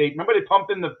 and they remember they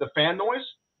pumped in the fan noise.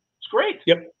 It's great.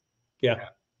 Yep. Yeah.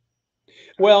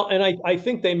 Well, and I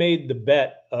think they made the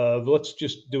bet of let's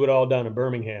just do it all down in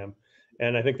Birmingham,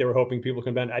 and I think they were hoping people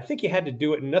come down. I think you had to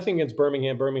do it. Nothing against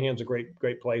Birmingham. Birmingham's a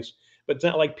great place, but it's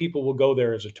not like people will go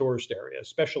there as a tourist area,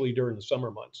 especially during the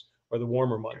summer months or the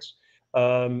warmer months.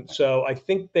 So I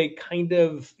think they kind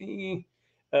of.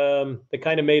 They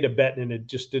kind of made a bet and it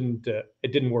just didn't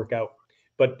work out.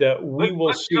 But we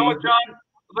will see. You know what, John?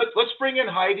 Let's bring in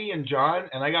Heidi and John,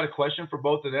 and I got a question for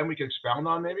both of them. We can expound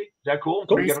on maybe. Is that cool?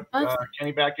 Can we get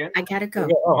Kenny back in? I gotta go.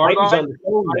 Heidi's on the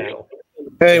phone now.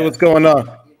 Hey, what's going on?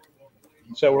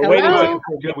 So we're waiting.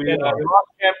 We lost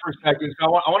Ken for a second.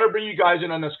 So I want to bring you guys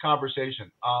in on this conversation.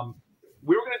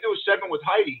 We were going to do a segment with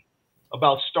Heidi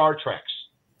about Star Treks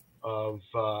of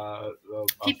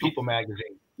People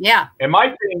Magazine. Yeah. And my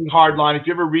thing, Hardline, if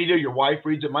you ever read it, your wife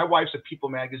reads it. My wife's a People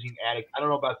Magazine addict. I don't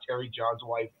know about Terry, John's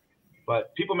wife,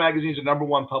 but People Magazine is the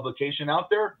 #1 publication out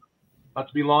there. Not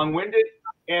to be long-winded.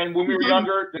 And when we were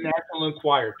younger, the National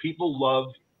Enquirer. People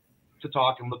love to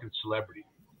talk and look at celebrity.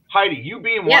 Heidi, you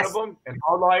being one of them, and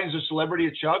Hardline is a celebrity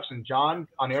at Chuck's, and John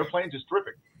on airplanes is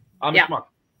terrific. I'm a schmuck.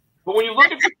 But when you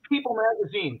look at People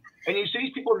Magazine and you see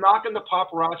these people knocking the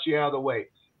paparazzi out of the way,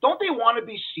 don't they want to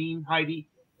be seen, Heidi?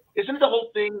 Isn't the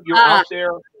whole thing you're out there?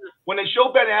 When they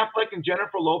show Ben Affleck and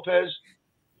Jennifer Lopez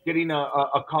getting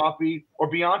a coffee, or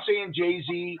Beyonce and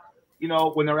Jay-Z, you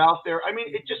know, when they're out there, I mean,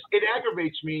 it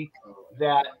aggravates me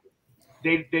that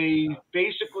they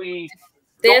basically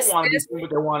don't want to be seen, but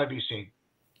they want to be seen.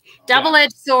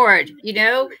 Double-edged sword, you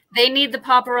know, they need the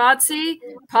paparazzi.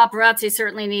 Paparazzi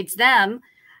certainly needs them.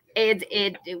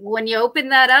 When you open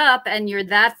that up and you're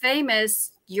that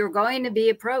famous, you're going to be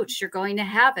approached. You're going to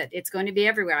have it. It's going to be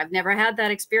everywhere. I've never had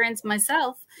that experience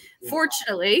myself,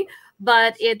 fortunately,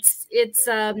 but it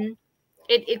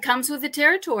comes with the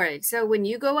territory. So when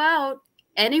you go out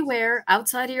anywhere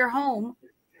outside of your home,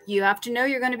 you have to know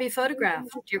you're going to be photographed.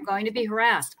 You're going to be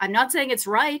harassed. I'm not saying it's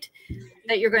right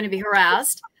that you're going to be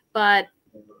harassed, but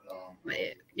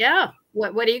yeah.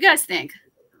 What do you guys think?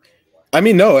 I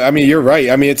mean, no, I mean, you're right.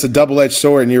 I mean, it's a double-edged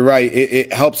sword, and you're right.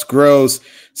 It helps grows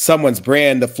someone's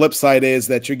brand. The flip side is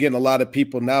that you're getting a lot of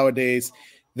people nowadays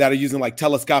that are using like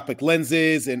telescopic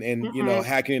lenses and you know,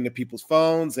 hacking into people's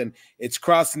phones. And it's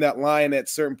crossing that line at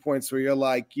certain points where you're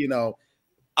like, you know,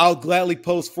 I'll gladly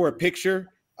post for a picture.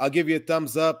 I'll give you a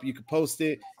thumbs up. You can post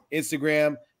it,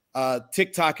 Instagram,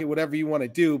 TikTok it, whatever you want to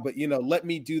do. But, you know, let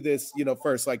me do this, you know,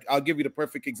 first. Like, I'll give you the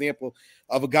perfect example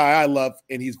of a guy I love,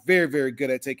 and he's very, very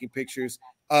good at taking pictures,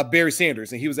 Barry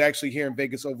Sanders. And he was actually here in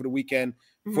Vegas over the weekend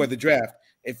for the draft.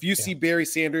 If you see Barry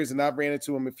Sanders, and I've ran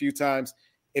into him a few times,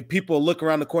 if people look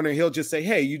around the corner, he'll just say,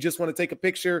 hey, you just want to take a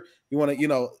picture? You want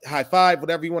to, high five,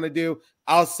 whatever you want to do.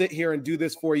 I'll sit here and do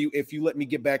this for you if you let me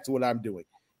get back to what I'm doing.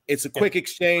 It's a quick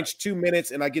exchange, 2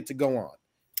 minutes, and I get to go on.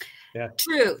 Yeah.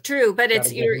 True.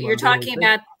 But you're talking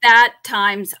about that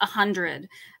times 100.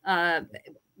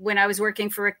 When I was working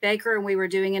for Rick Baker and we were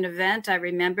doing an event, I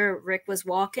remember Rick was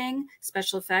walking,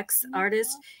 special effects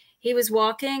artist. He was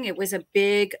walking. It was a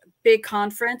big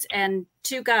conference, and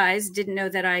 2 guys didn't know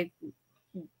that I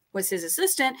was his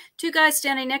assistant. 2 guys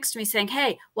standing next to me saying,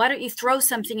 hey, why don't you throw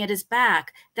something at his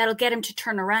back that'll get him to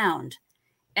turn around?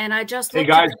 And I just we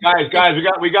got Kenny,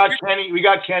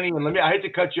 and I hate to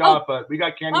cut you off, but we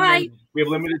got Kenny. And we have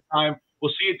limited time.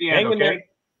 We'll see you at the end. Okay.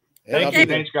 Thank you.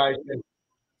 Thanks, guys.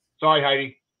 Sorry,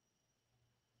 Heidi.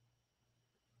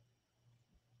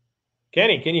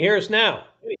 Kenny, can you hear us now?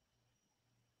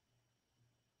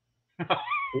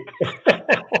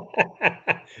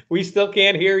 We still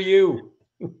can't hear you.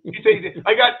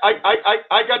 I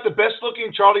got the best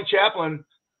looking Charlie Chaplin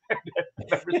I've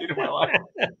ever seen in my life.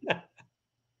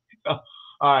 All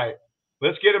right,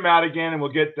 let's get him out again, and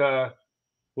we'll get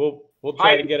we'll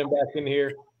try to get him back in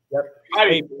here. Yep.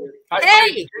 Hey,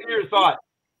 hey, your thought.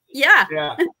 Yeah.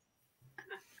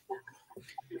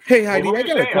 Hey, Heidi, I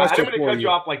got a question for you. I didn't cut you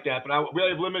off like that, but I really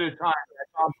have limited time.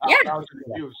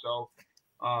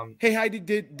 Hey, Heidi,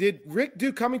 did Rick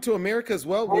do Coming to America as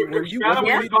well? Were you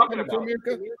talking to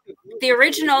America? The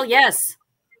original, yes.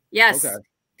 Okay.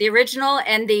 The original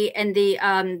and the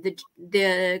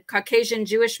Caucasian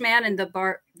Jewish man in the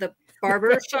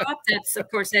barber shop. That's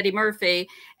of course Eddie Murphy,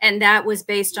 and that was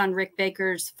based on Rick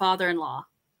Baker's father-in-law,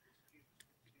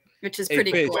 which is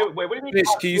pretty cool. Wait, what do you mean? Fish,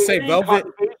 can you say velvet?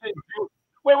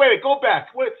 Wait, go back.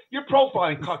 You're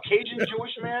profiling Caucasian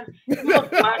Jewish man? You look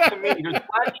black to me. There's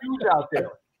black Jews out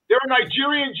there. There are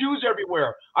Nigerian Jews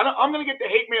everywhere. I'm going to get the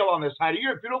hate mail on this, Heidi.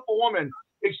 You're a beautiful woman.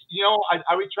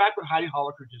 I retract what Heidi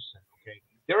Holliker just said, okay?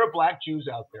 There are black Jews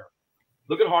out there.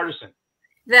 Look at Hardison.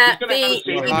 The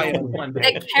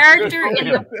character in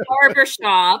the barber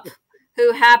shop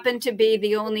who happened to be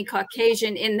the only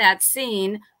Caucasian in that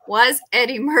scene was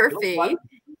Eddie Murphy.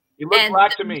 He looked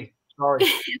black to me. Sorry.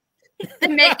 The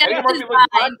makeup Eddie Murphy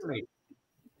looked black to me.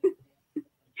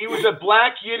 He was a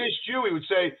black Yiddish Jew. He would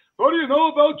say, what do you know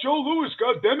about Joe Louis?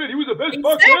 God damn it, he was the best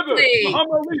buck ever.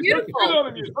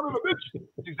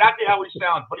 It's exactly how he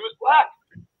sounds, but he was black.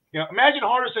 Imagine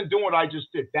Hardison doing what I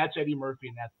just did. That's Eddie Murphy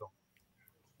in that film.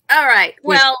 All right.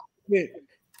 Well,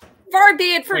 far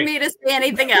be it for me to say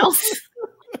anything else.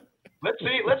 Let's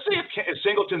see if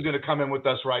Singleton's going to come in with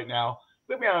us right now.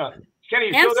 Kenny,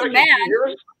 you still there? Can you hear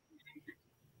us?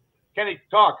 Kenny,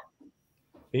 talk.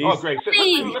 Oh, great. Let's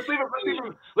leave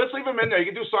him in there. You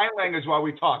can do sign language while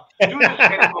we talk. Do this,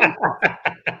 Kenny, while we talk.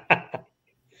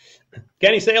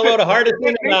 Kenny, say hello to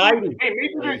Hardison and Heidi. Hey,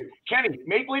 Kenny,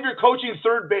 make believe you're coaching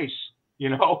third base,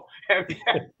 and Heidi's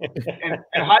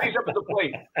up at the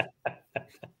plate.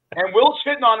 And Wilt's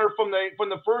hitting on her from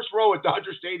the first row at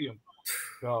Dodger Stadium.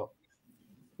 So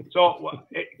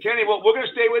Kenny, we're going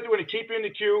to stay with you. We're going to keep you in the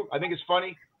queue. I think it's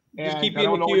funny. Just keep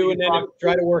you in the queue and then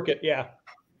try to work it. Yeah.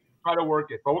 Try to work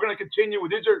it. But we're going to continue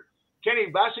with these. Kenny,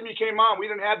 last time you came on, we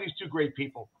didn't have these 2 great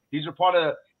people. These are part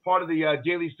of the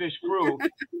Daily Fish crew,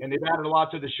 and they've added a lot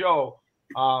to the show.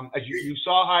 As you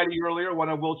saw Heidi earlier, one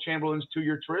of Will Chamberlain's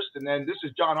 2-year tryst, and then this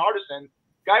is John Hardison.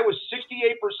 Guy was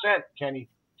 68%, Kenny,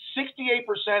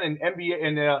 68% in NBA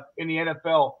in the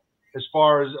NFL as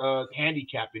far as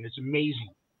handicapping. It's amazing.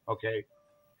 Okay,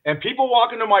 and people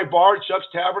walk into my bar at Chuck's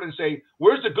Tavern and say,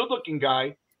 "Where's the good-looking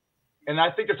guy?" And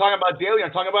I think they're talking about Daly.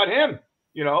 I'm talking about him.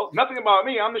 Nothing about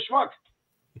me. I'm the schmuck.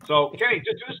 So, Kenny,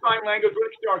 just do the sign language. We're going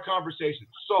to continue our conversation.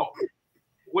 So,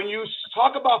 when you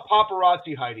talk about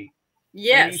paparazzi, Heidi,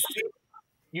 yes,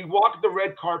 you walk the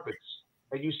red carpets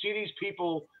and you see these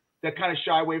people that kind of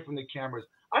shy away from the cameras.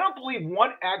 I don't believe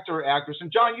one actor or actress,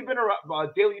 and John, you've been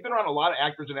around, Daly, you've been around a lot of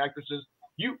actors and actresses.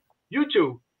 You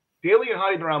two, Daly and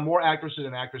Heidi, have been around more actors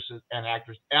and actresses than I have.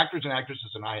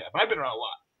 I've been around a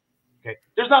lot. Okay,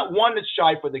 there's not one that's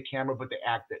shy for the camera, but they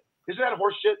act it. Isn't that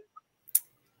horse shit?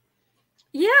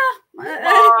 Yeah.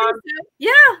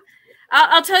 Yeah.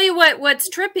 I'll tell you what's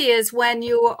trippy is when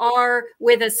you are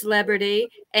with a celebrity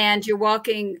and you're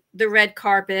walking the red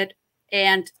carpet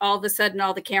and all of a sudden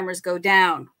all the cameras go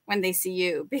down when they see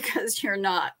you because you're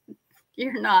not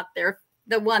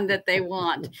the one that they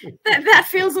want. That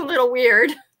feels a little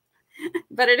weird,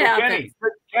 but it happens.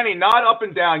 Kenny, not up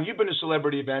and down. You've been to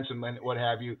celebrity events and what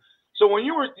have you. So when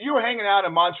you were hanging out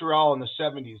in Montreal in the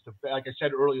 70s, like I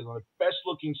said earlier, one of the best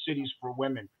looking cities for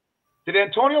women. Did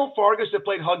Antonio Fargas that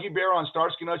played Huggy Bear on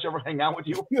Starsky and Hutch ever hang out with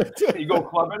you? You go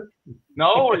clubbing?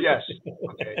 No or yes?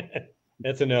 Okay.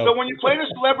 That's a no. So when you played a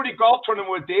celebrity golf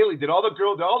tournament with Daly, did all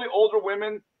the older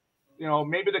women,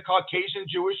 maybe the Caucasian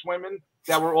Jewish women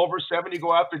that were over 70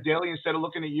 go after Daly instead of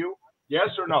looking at you? Yes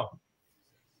or no?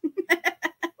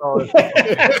 Oh,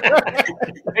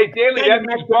 hey, Daly, that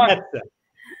means fun.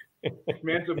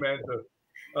 Manta.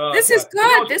 This is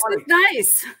good. This is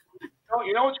nice.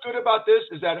 You know what's good about this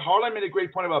is that Harlan made a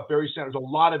great point about Barry Sanders. A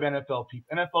lot of NFL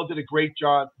people. NFL did a great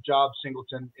job,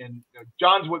 Singleton. And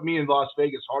John's with me in Las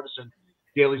Vegas. Hardison,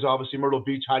 Daly's obviously Myrtle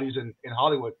Beach, Heidi's in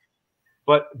Hollywood.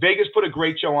 But Vegas put a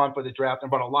great show on for the draft and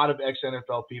brought a lot of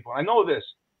ex-NFL people. I know this.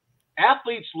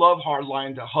 Athletes love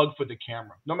Hardline to hug for the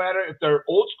camera. No matter if they're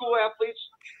old school athletes.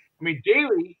 I mean,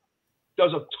 Daly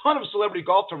does a ton of celebrity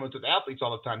golf tournaments with athletes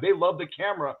all the time. They love the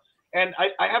camera. And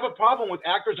I have a problem with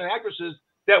actors and actresses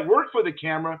that work for the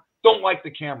camera don't like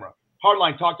the camera.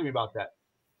 Hardline, talk to me about that.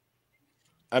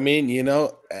 I mean,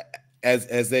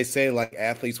 as they say, like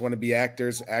athletes want to be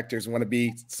actors, actors want to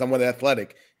be somewhat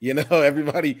athletic.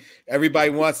 Everybody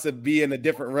wants to be in a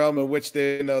different realm in which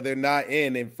they're not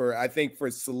in. And I think for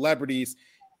celebrities,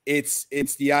 it's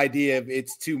the idea of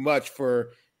it's too much.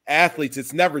 For athletes,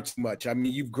 it's never too much. I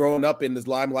mean, you've grown up in this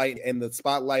limelight and the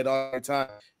spotlight all the time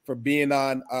for being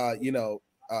on,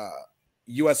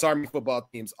 U.S. Army football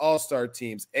teams, all-star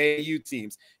teams, AAU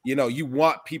teams. You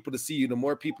want people to see you. The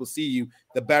more people see you,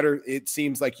 the better it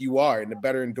seems like you are, and the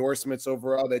better endorsements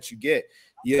overall that you get.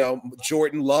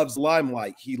 Jordan loves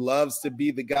limelight. He loves to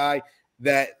be the guy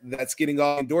that's getting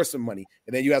all endorsement money.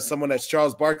 And then you have someone that's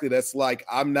Charles Barkley that's like,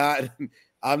 I'm not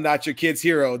your kid's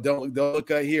hero. Don't look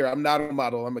at here. I'm not a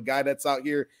model. I'm a guy that's out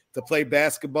here to play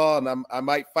basketball, and I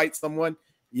might fight someone,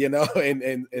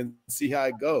 and see how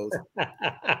it goes.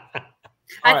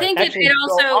 I think it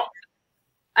also.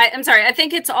 I'm sorry. I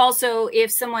think it's also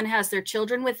if someone has their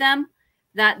children with them,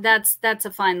 that's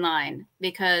a fine line,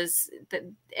 because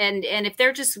and if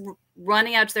they're just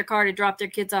running out to their car to drop their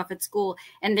kids off at school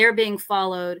and they're being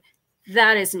followed,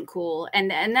 that isn't cool.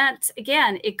 And that's,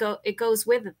 again, it goes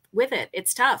with it.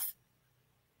 It's tough.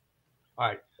 All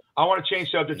right, I want to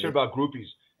change subject here about groupies.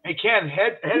 Hey, Ken,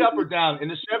 head up or down? In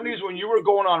the 70s, when you were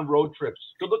going on road trips,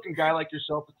 good-looking guy like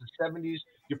yourself, it's the 70s,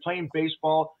 you're playing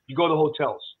baseball, you go to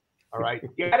hotels, all right?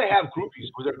 You had to have groupies.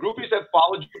 Was there groupies that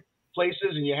followed you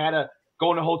places and you had to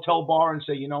go in a hotel bar and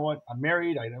say, you know what, I'm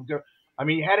married, I don't go. I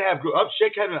mean, you had to have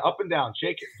shake head and up and down,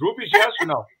 shake it. Groupies, yes or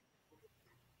no?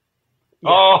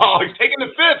 Yeah. Oh, he's taking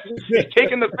the fifth. He's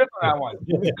taking the fifth on that one.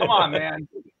 Come on, man.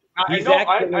 I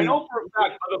know for a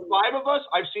fact, of the five of us,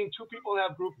 I've seen two people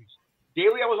have groupies.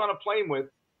 Daly, I was on a plane with,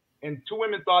 and two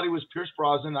women thought he was Pierce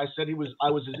Brosnan. I said I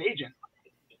was his agent.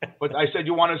 But I said,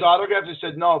 you want his autograph? They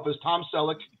said, no, if it's Tom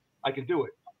Selleck, I can do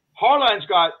it. Harline's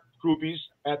got groupies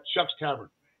at Chuck's Tavern.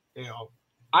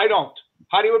 I don't.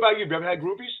 Heidi, what about you? Have you ever had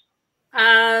groupies?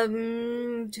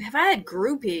 Have I had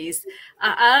groupies?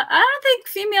 I don't think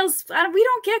females, we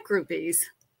don't get groupies.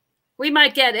 We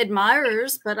might get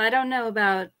admirers, but I don't know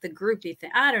about the groupie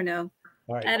thing. I don't know.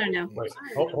 Right. I don't know. Right.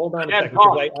 Hold on a second,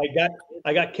 because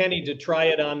I got Kenny to try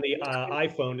it on the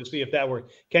iPhone to see if that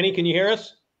works. Kenny, can you hear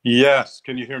us? Yes.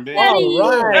 Can you hear me?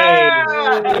 All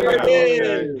right.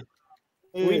 Yeah.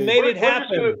 We made it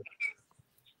happen.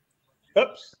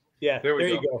 Oops. Yeah. There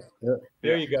we you go.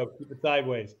 There you go. Keep it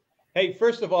sideways. Hey,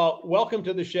 first of all, welcome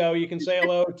to the show. You can say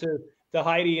hello to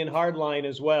Heidi and Hardline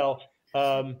as well.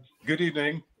 Good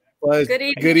evening. Good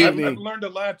evening. Good evening. I've learned a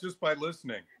lot just by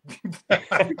listening.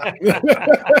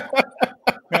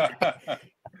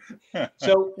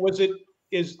 So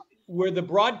were the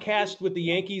broadcasts with the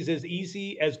Yankees as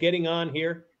easy as getting on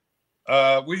here?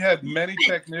 We had many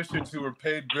technicians who were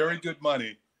paid very good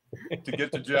money to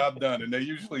get the job done, and they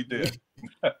usually did.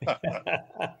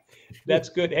 That's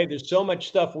good. Hey, there's so much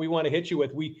stuff we want to hit you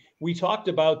with. We were talking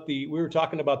about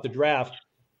the draft.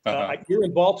 You're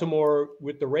in Baltimore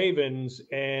with the Ravens,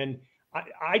 and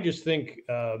I just think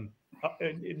John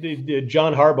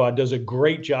Harbaugh does a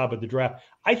great job at the draft.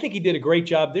 I think he did a great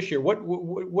job this year.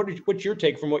 What's your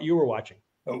take from what you were watching?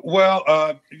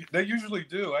 Well, they usually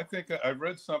do. I think I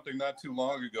read something not too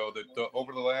long ago that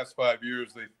over the last 5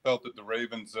 years, they felt that the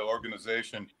Ravens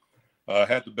organization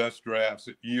had the best drafts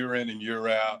year in and year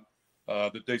out,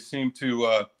 that they seem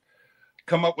to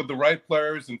come up with the right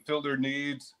players and fill their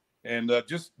needs and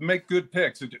just make good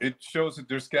picks. It shows that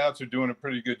their scouts are doing a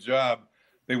pretty good job.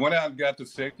 They went out and got the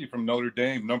safety from Notre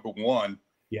Dame, number one.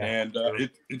 Yeah, and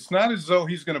it's not as though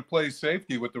he's going to play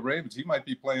safety with the Ravens. He might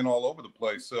be playing all over the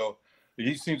place. So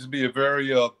he seems to be a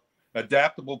very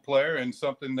adaptable player and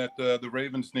something that the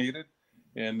Ravens needed.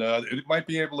 And it might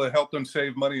be able to help them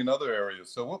save money in other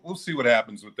areas. So we'll see what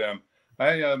happens with them.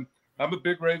 I'm a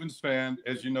big Ravens fan,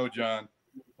 as you know, John.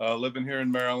 living here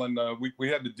in Maryland. We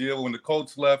had to deal when the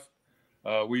Colts left.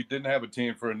 We didn't have a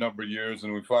team for a number of years,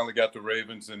 and we finally got the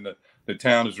Ravens, and the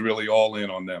town is really all in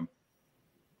on them.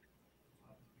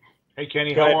 Hey,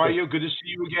 Kenny, how are you? Good to see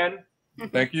you again.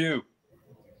 Thank you.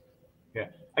 Yeah,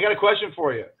 I got a question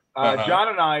for you. John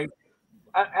and I,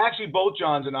 actually both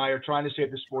Johns and I are trying to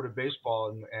save the sport of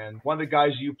baseball. And one of the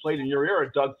guys you played in your era,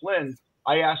 Doug Flynn,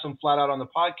 I asked him flat out on the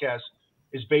podcast,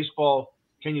 is baseball,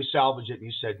 can you salvage it? And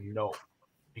he said no,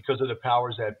 because of the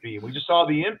powers that be. We just saw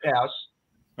the impasse,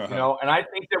 you know, and I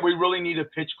think that we really need a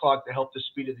pitch clock to help the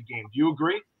speed of the game. Do you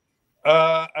agree?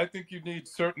 I think you need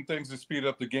certain things to speed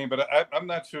up the game, but I'm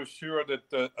not so sure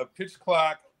that a pitch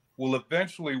clock will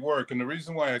eventually work. And the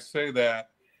reason why I say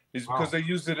that is because they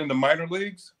use it in the minor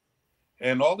leagues,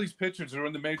 and all these pitchers that are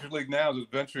in the major league now is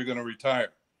eventually going to retire.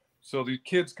 So the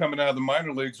kids coming out of the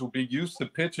minor leagues will be used to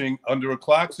pitching under a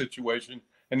clock situation,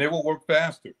 and they will work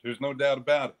faster. There's no doubt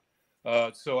about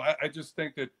it. So I just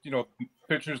think that, you know,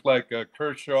 pitchers like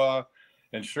Kershaw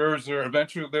and Scherzer,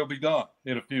 eventually they'll be gone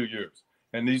in a few years.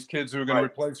 And these kids who are going to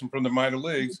replace them from the minor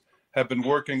leagues have been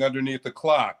working underneath the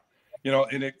clock. You know,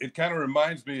 and it kind of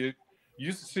reminds me, you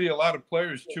used to see a lot of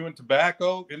players chewing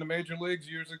tobacco in the major leagues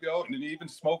years ago, and even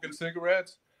smoking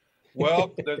cigarettes.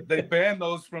 Well, they banned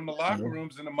those from the locker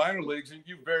rooms in the minor leagues, and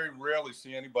you very rarely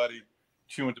see anybody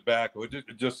chewing tobacco. It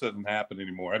just doesn't happen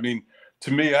anymore. I mean,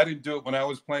 to me, I didn't do it when I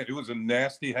was playing. It was a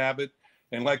nasty habit.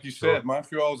 And like you said,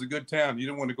 Montreal is a good town. You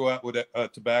didn't want to go out with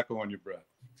tobacco on your breath.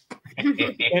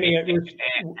 Kenny,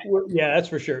 yeah, that's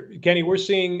for sure. Kenny, we're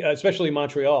seeing, especially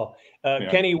Montreal.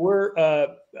 Kenny,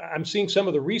 I'm seeing some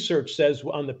of the research says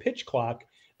on the pitch clock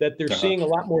that they're seeing a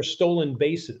lot more stolen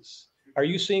bases. Are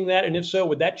you seeing that? And if so,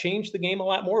 would that change the game a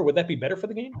lot more? Would that be better for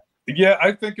the game? Yeah,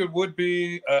 I think it would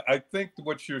be. I think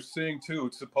what you're seeing too,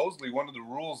 it's supposedly one of the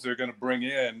rules they're going to bring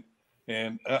in,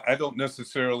 and I don't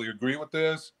necessarily agree with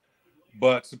this,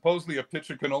 but supposedly a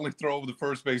pitcher can only throw over the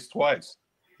first base twice.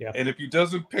 Yeah. And if he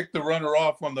doesn't pick the runner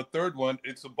off on the third one,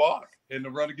 it's a balk, and the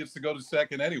runner gets to go to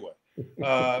second anyway.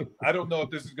 I don't know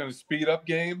if this is going to speed up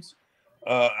games.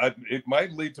 It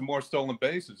might lead to more stolen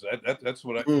bases. That's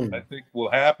what I think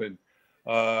will happen,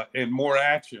 and more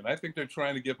action. I think they're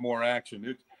trying to get more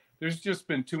action. There's just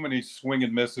been too many swing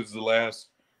and misses the last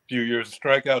few years.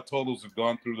 Strikeout totals have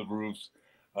gone through the roofs.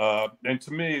 And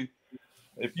to me,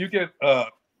 if you get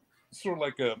sort of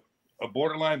like a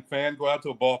borderline fan go out to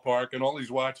a ballpark and all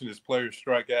he's watching is players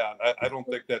strike out, I don't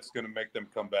think that's going to make them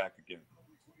come back again.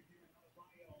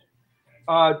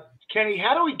 Kenny,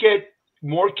 how do we get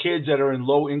more kids that are in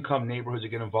low-income neighborhoods to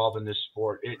get involved in this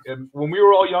sport? When we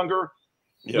were all younger,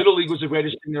 Little League was the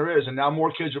greatest thing there is, and now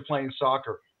more kids are playing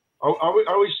soccer.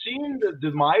 Are we seeing the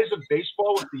demise of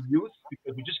baseball with the youth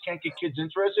because we just can't get kids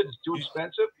interested? It's too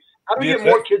expensive. How do we get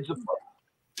more kids to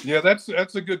play? Yeah,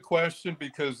 that's a good question,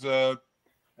 because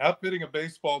outfitting a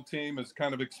baseball team is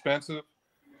kind of expensive.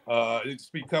 It's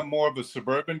become more of a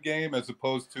suburban game as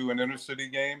opposed to an inner city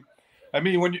game. I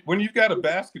mean, when you've got a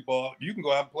basketball, you can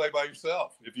go out and play by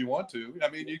yourself if you want to. I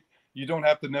mean, you don't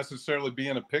have to necessarily be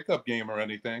in a pickup game or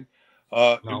anything.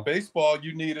 In baseball,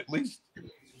 you need at least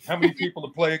how many people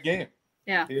to play a game?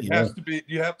 Yeah, it has to be.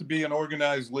 You have to be in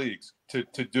organized leagues to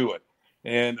do it.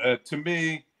 And to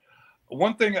me,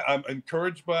 one thing I'm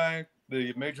encouraged by,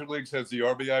 the major leagues has the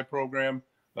RBI program,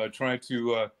 trying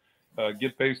to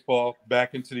get baseball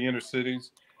back into the inner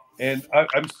cities, and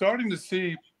I'm starting to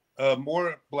see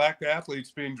more black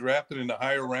athletes being drafted in the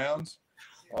higher rounds.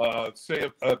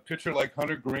 Say a pitcher like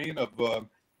Hunter Green of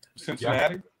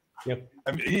Cincinnati. Yep.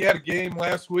 I mean, he had a game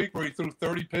last week where he threw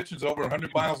 30 pitches over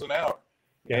 100 miles an hour.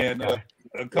 And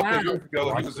a couple of years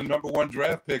ago, he was the #1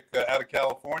 draft pick out of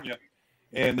California.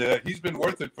 And he's been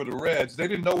worth it for the Reds. They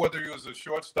didn't know whether he was a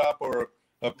shortstop or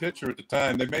a pitcher at the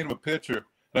time. They made him a pitcher,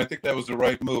 and I think that was the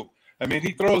right move. I mean,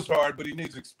 he throws hard, but he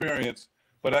needs experience.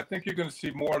 But I think you're going to see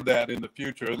more of that in the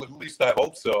future. At least I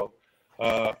hope so.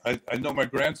 I know my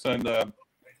grandson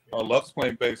loves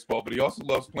playing baseball, but he also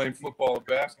loves playing football and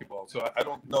basketball. So I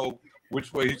don't know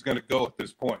which way he's going to go at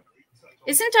this point.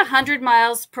 Isn't 100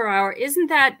 miles per hour, isn't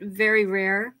that very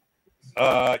rare?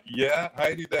 Yeah,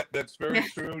 Heidi, that's very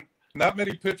true. Not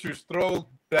many pitchers throw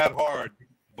that hard,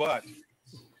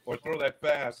 or throw that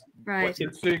fast. Right. But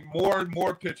you're seeing more and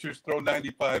more pitchers throw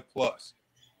 95 plus.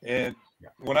 And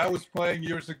when I was playing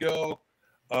years ago,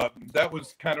 that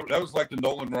was like the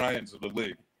Nolan Ryans of the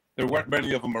league. There weren't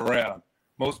many of them around.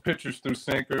 Most pitchers threw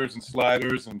sinkers and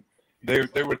sliders, and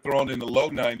they were thrown in the low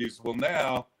 90s. Well,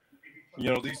 now,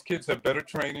 these kids have better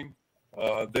training.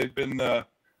 They've been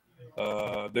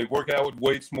they work out with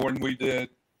weights more than we did,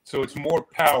 so it's more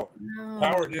power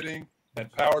hitting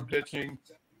and power pitching,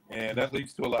 and that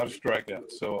leads to a lot of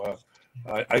strikeouts. So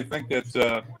I think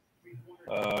that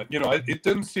it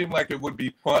doesn't seem like it would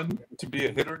be fun to be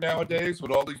a hitter nowadays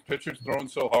with all these pitchers throwing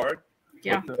so hard.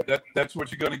 Yeah. But that's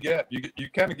what you're going to get. You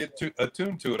kind of get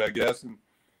attuned to it, I guess. And,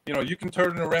 you can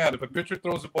turn it around. If a pitcher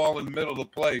throws a ball in the middle of the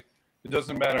plate, it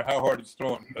doesn't matter how hard it's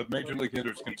thrown. Major league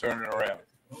hitters can turn it around.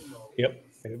 Yep.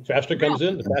 The faster it comes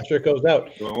in, the faster it goes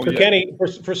out. Oh, So yeah. Kenny,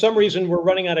 for some reason, we're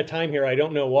running out of time here. I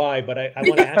don't know why, but I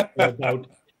want to ask you about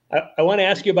I want to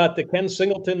ask you about the Ken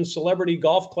Singleton Celebrity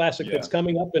Golf Classic that's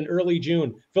coming up in early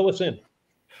June. Fill us in.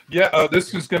 Yeah,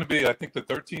 this is going to be, I think, the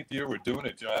 13th year we're doing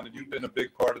it, John, and you've been a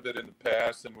big part of it in the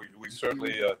past, and we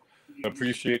certainly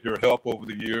appreciate your help over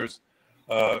the years.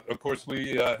 Of course,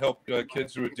 we help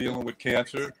kids who are dealing with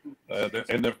cancer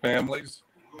and their families.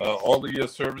 All the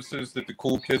services that the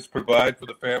Cool Kids provide for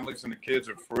the families and the kids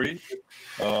are free,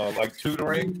 like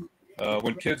tutoring.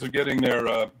 When kids are getting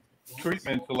their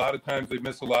treatment, a lot of times they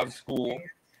miss a lot of school.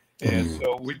 And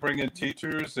so we bring in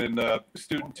teachers and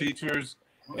student teachers,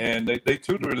 and they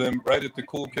tutor them right at the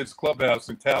Cool Kids Clubhouse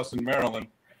in Towson, Maryland,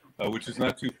 which is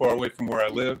not too far away from where I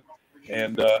live.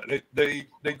 And they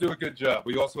do a good job.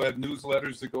 We also have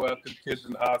newsletters that go out to kids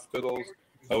in hospitals.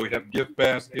 We have gift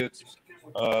baskets.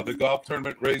 The golf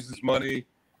tournament raises money,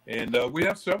 and we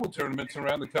have several tournaments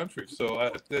around the country. So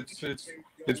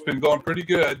it's been going pretty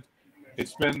good.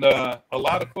 It's been a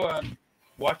lot of fun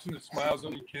watching the smiles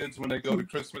on the kids when they go to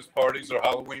Christmas parties or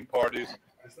Halloween parties,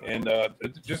 and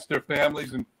just their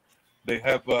families. And they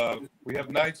have we have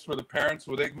nights for the parents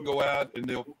where they can go out and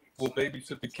we'll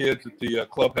babysit the kids at the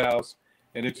clubhouse.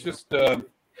 And it's just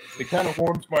it kind of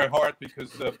warms my heart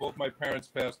because both my parents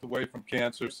passed away from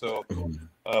cancer. So,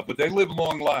 but they live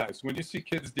long lives. When you see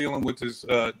kids dealing with this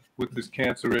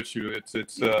cancer issue, it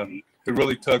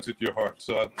really tugs at your heart.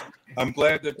 So I'm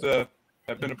glad that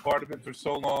I've been a part of it for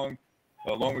so long,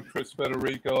 along with Chris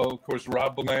Federico. Of course,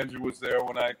 Rob Belanger was there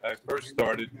when I first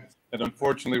started, and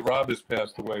unfortunately, Rob has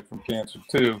passed away from cancer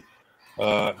too.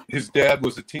 His dad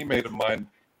was a teammate of mine,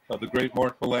 the great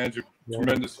Mark Belanger,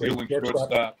 tremendous fielding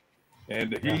shortstop,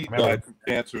 and he died from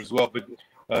cancer as well. But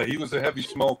he was a heavy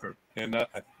smoker, and I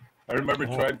remember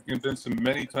trying to convince him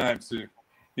many times to,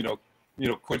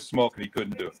 quit smoking. He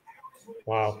couldn't do it.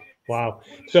 Wow.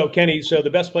 So Kenny, the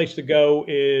best place to go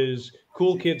is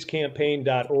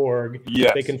coolkidscampaign.org.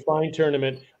 Yes. They can find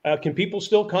tournament. Can people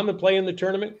still come and play in the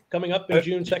tournament coming up in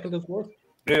June 2nd to 4th?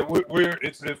 Yeah,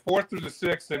 it's the 4th through the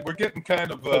 6th, and we're just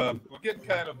kind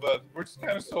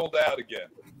of sold out again,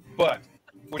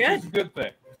 which is a good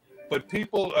thing. But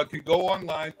people can go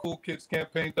online,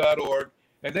 coolkidscampaign.org,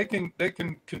 and they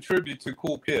can contribute to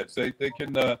Cool Kids. They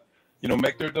can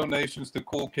make their donations to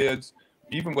Cool Kids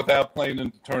even without playing in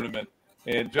the tournament.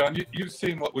 And John, you've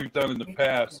seen what we've done in the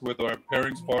past with our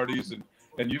pairings parties,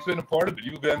 and you've been a part of it.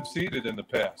 You've emceed it in the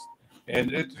past,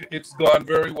 and it's gone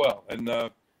very well. And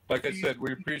like I said,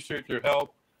 we appreciate your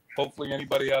help. Hopefully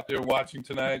anybody out there watching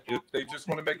tonight, if they just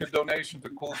want to make a donation to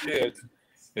Cool Kids,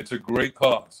 it's a great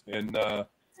cause. And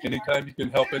anytime you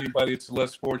can help anybody that's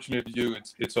less fortunate than you,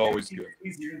 it's always good.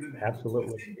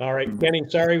 Absolutely. All right, Kenny,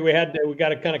 sorry we got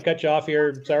to kind of cut you off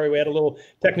here. Sorry we had a little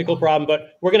technical problem,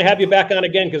 but we're going to have you back on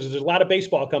again because there's a lot of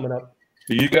baseball coming up.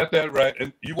 You got that right.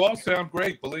 And you all sound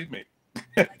great, believe me.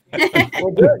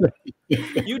 Well, good.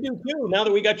 You do too. Now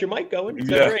that we got your mic going, it's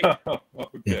great.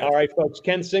 Okay. All right, folks.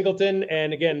 Ken Singleton,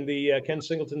 and again, the Ken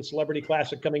Singleton Celebrity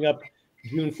Classic coming up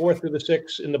June 4th through the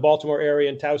 6th in the Baltimore area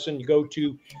in Towson. You go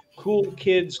to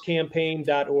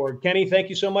coolkidscampaign.org. Kenny, thank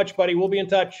you so much, buddy. We'll be in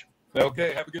touch.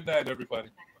 Okay. Have a good night, everybody.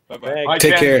 Bye-bye. Bye,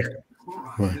 Take Ken. care.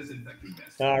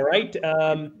 All right.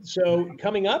 So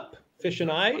coming up, Fish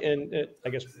and I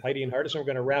guess Heidi and Hardison are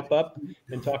going to wrap up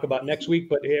and talk about next week.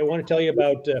 But I want to tell you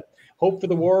about Hope for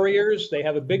the Warriors. They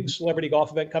have a big celebrity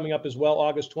golf event coming up as well,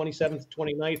 August 27th,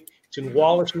 29th. It's in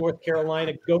Wallace, North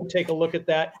Carolina. Go take a look at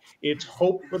that. It's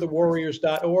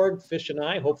hopeforthewarriors.org. Fish and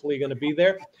I hopefully going to be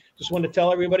there. Just want to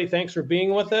tell everybody thanks for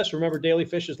being with us. Remember, Daily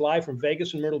Fish is live from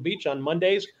Vegas and Myrtle Beach on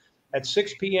Mondays at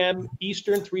 6 p.m.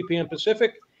 Eastern, 3 p.m.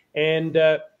 Pacific. And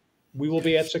we will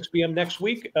be at 6 p.m. next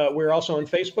week. We're also on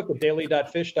Facebook at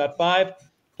daily.fish.5,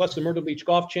 plus the Myrtle Beach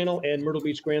Golf Channel and Myrtle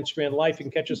Beach Grand Strand Life. You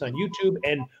can catch us on YouTube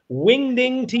and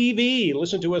Wingding TV.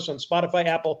 Listen to us on Spotify,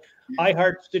 Apple,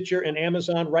 iHeart, Stitcher, and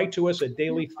Amazon. Write to us at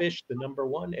dailyfish, the number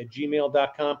 1, at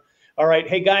gmail.com. All right.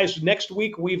 Hey, guys, next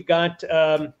week we've got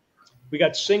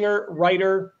singer,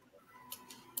 writer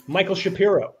Michael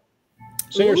Shapiro.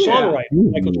 Singer-songwriter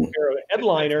Michael Shapiro,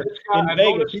 headliner in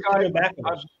Vegas. He's coming back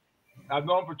with us. I've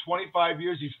known him for 25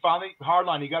 years. He's finally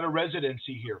hardline. He got a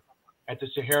residency here at the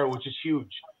Sahara, which is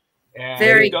huge. And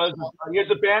he has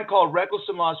a band called Reckless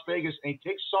in Las Vegas, and he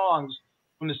takes songs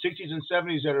from the 60s and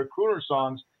 70s that are crooner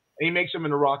songs, and he makes them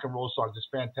into rock and roll songs. It's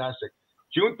fantastic.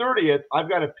 June 30th, I've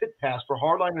got a pit pass for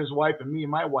Hardline and his wife and me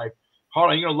and my wife.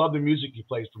 Hardline, you're going to love the music he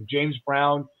plays from James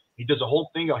Brown. He does a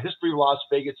whole thing, a history of Las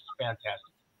Vegas. It's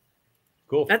fantastic.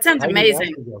 Cool. That sounds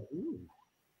amazing.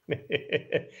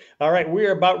 All right, we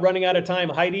are about running out of time.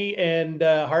 Heidi and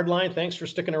Hardline, thanks for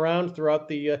sticking around throughout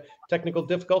the technical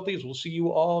difficulties. We'll see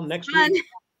you all next week.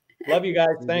 Love you guys.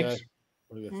 Thanks.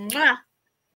 Mwah.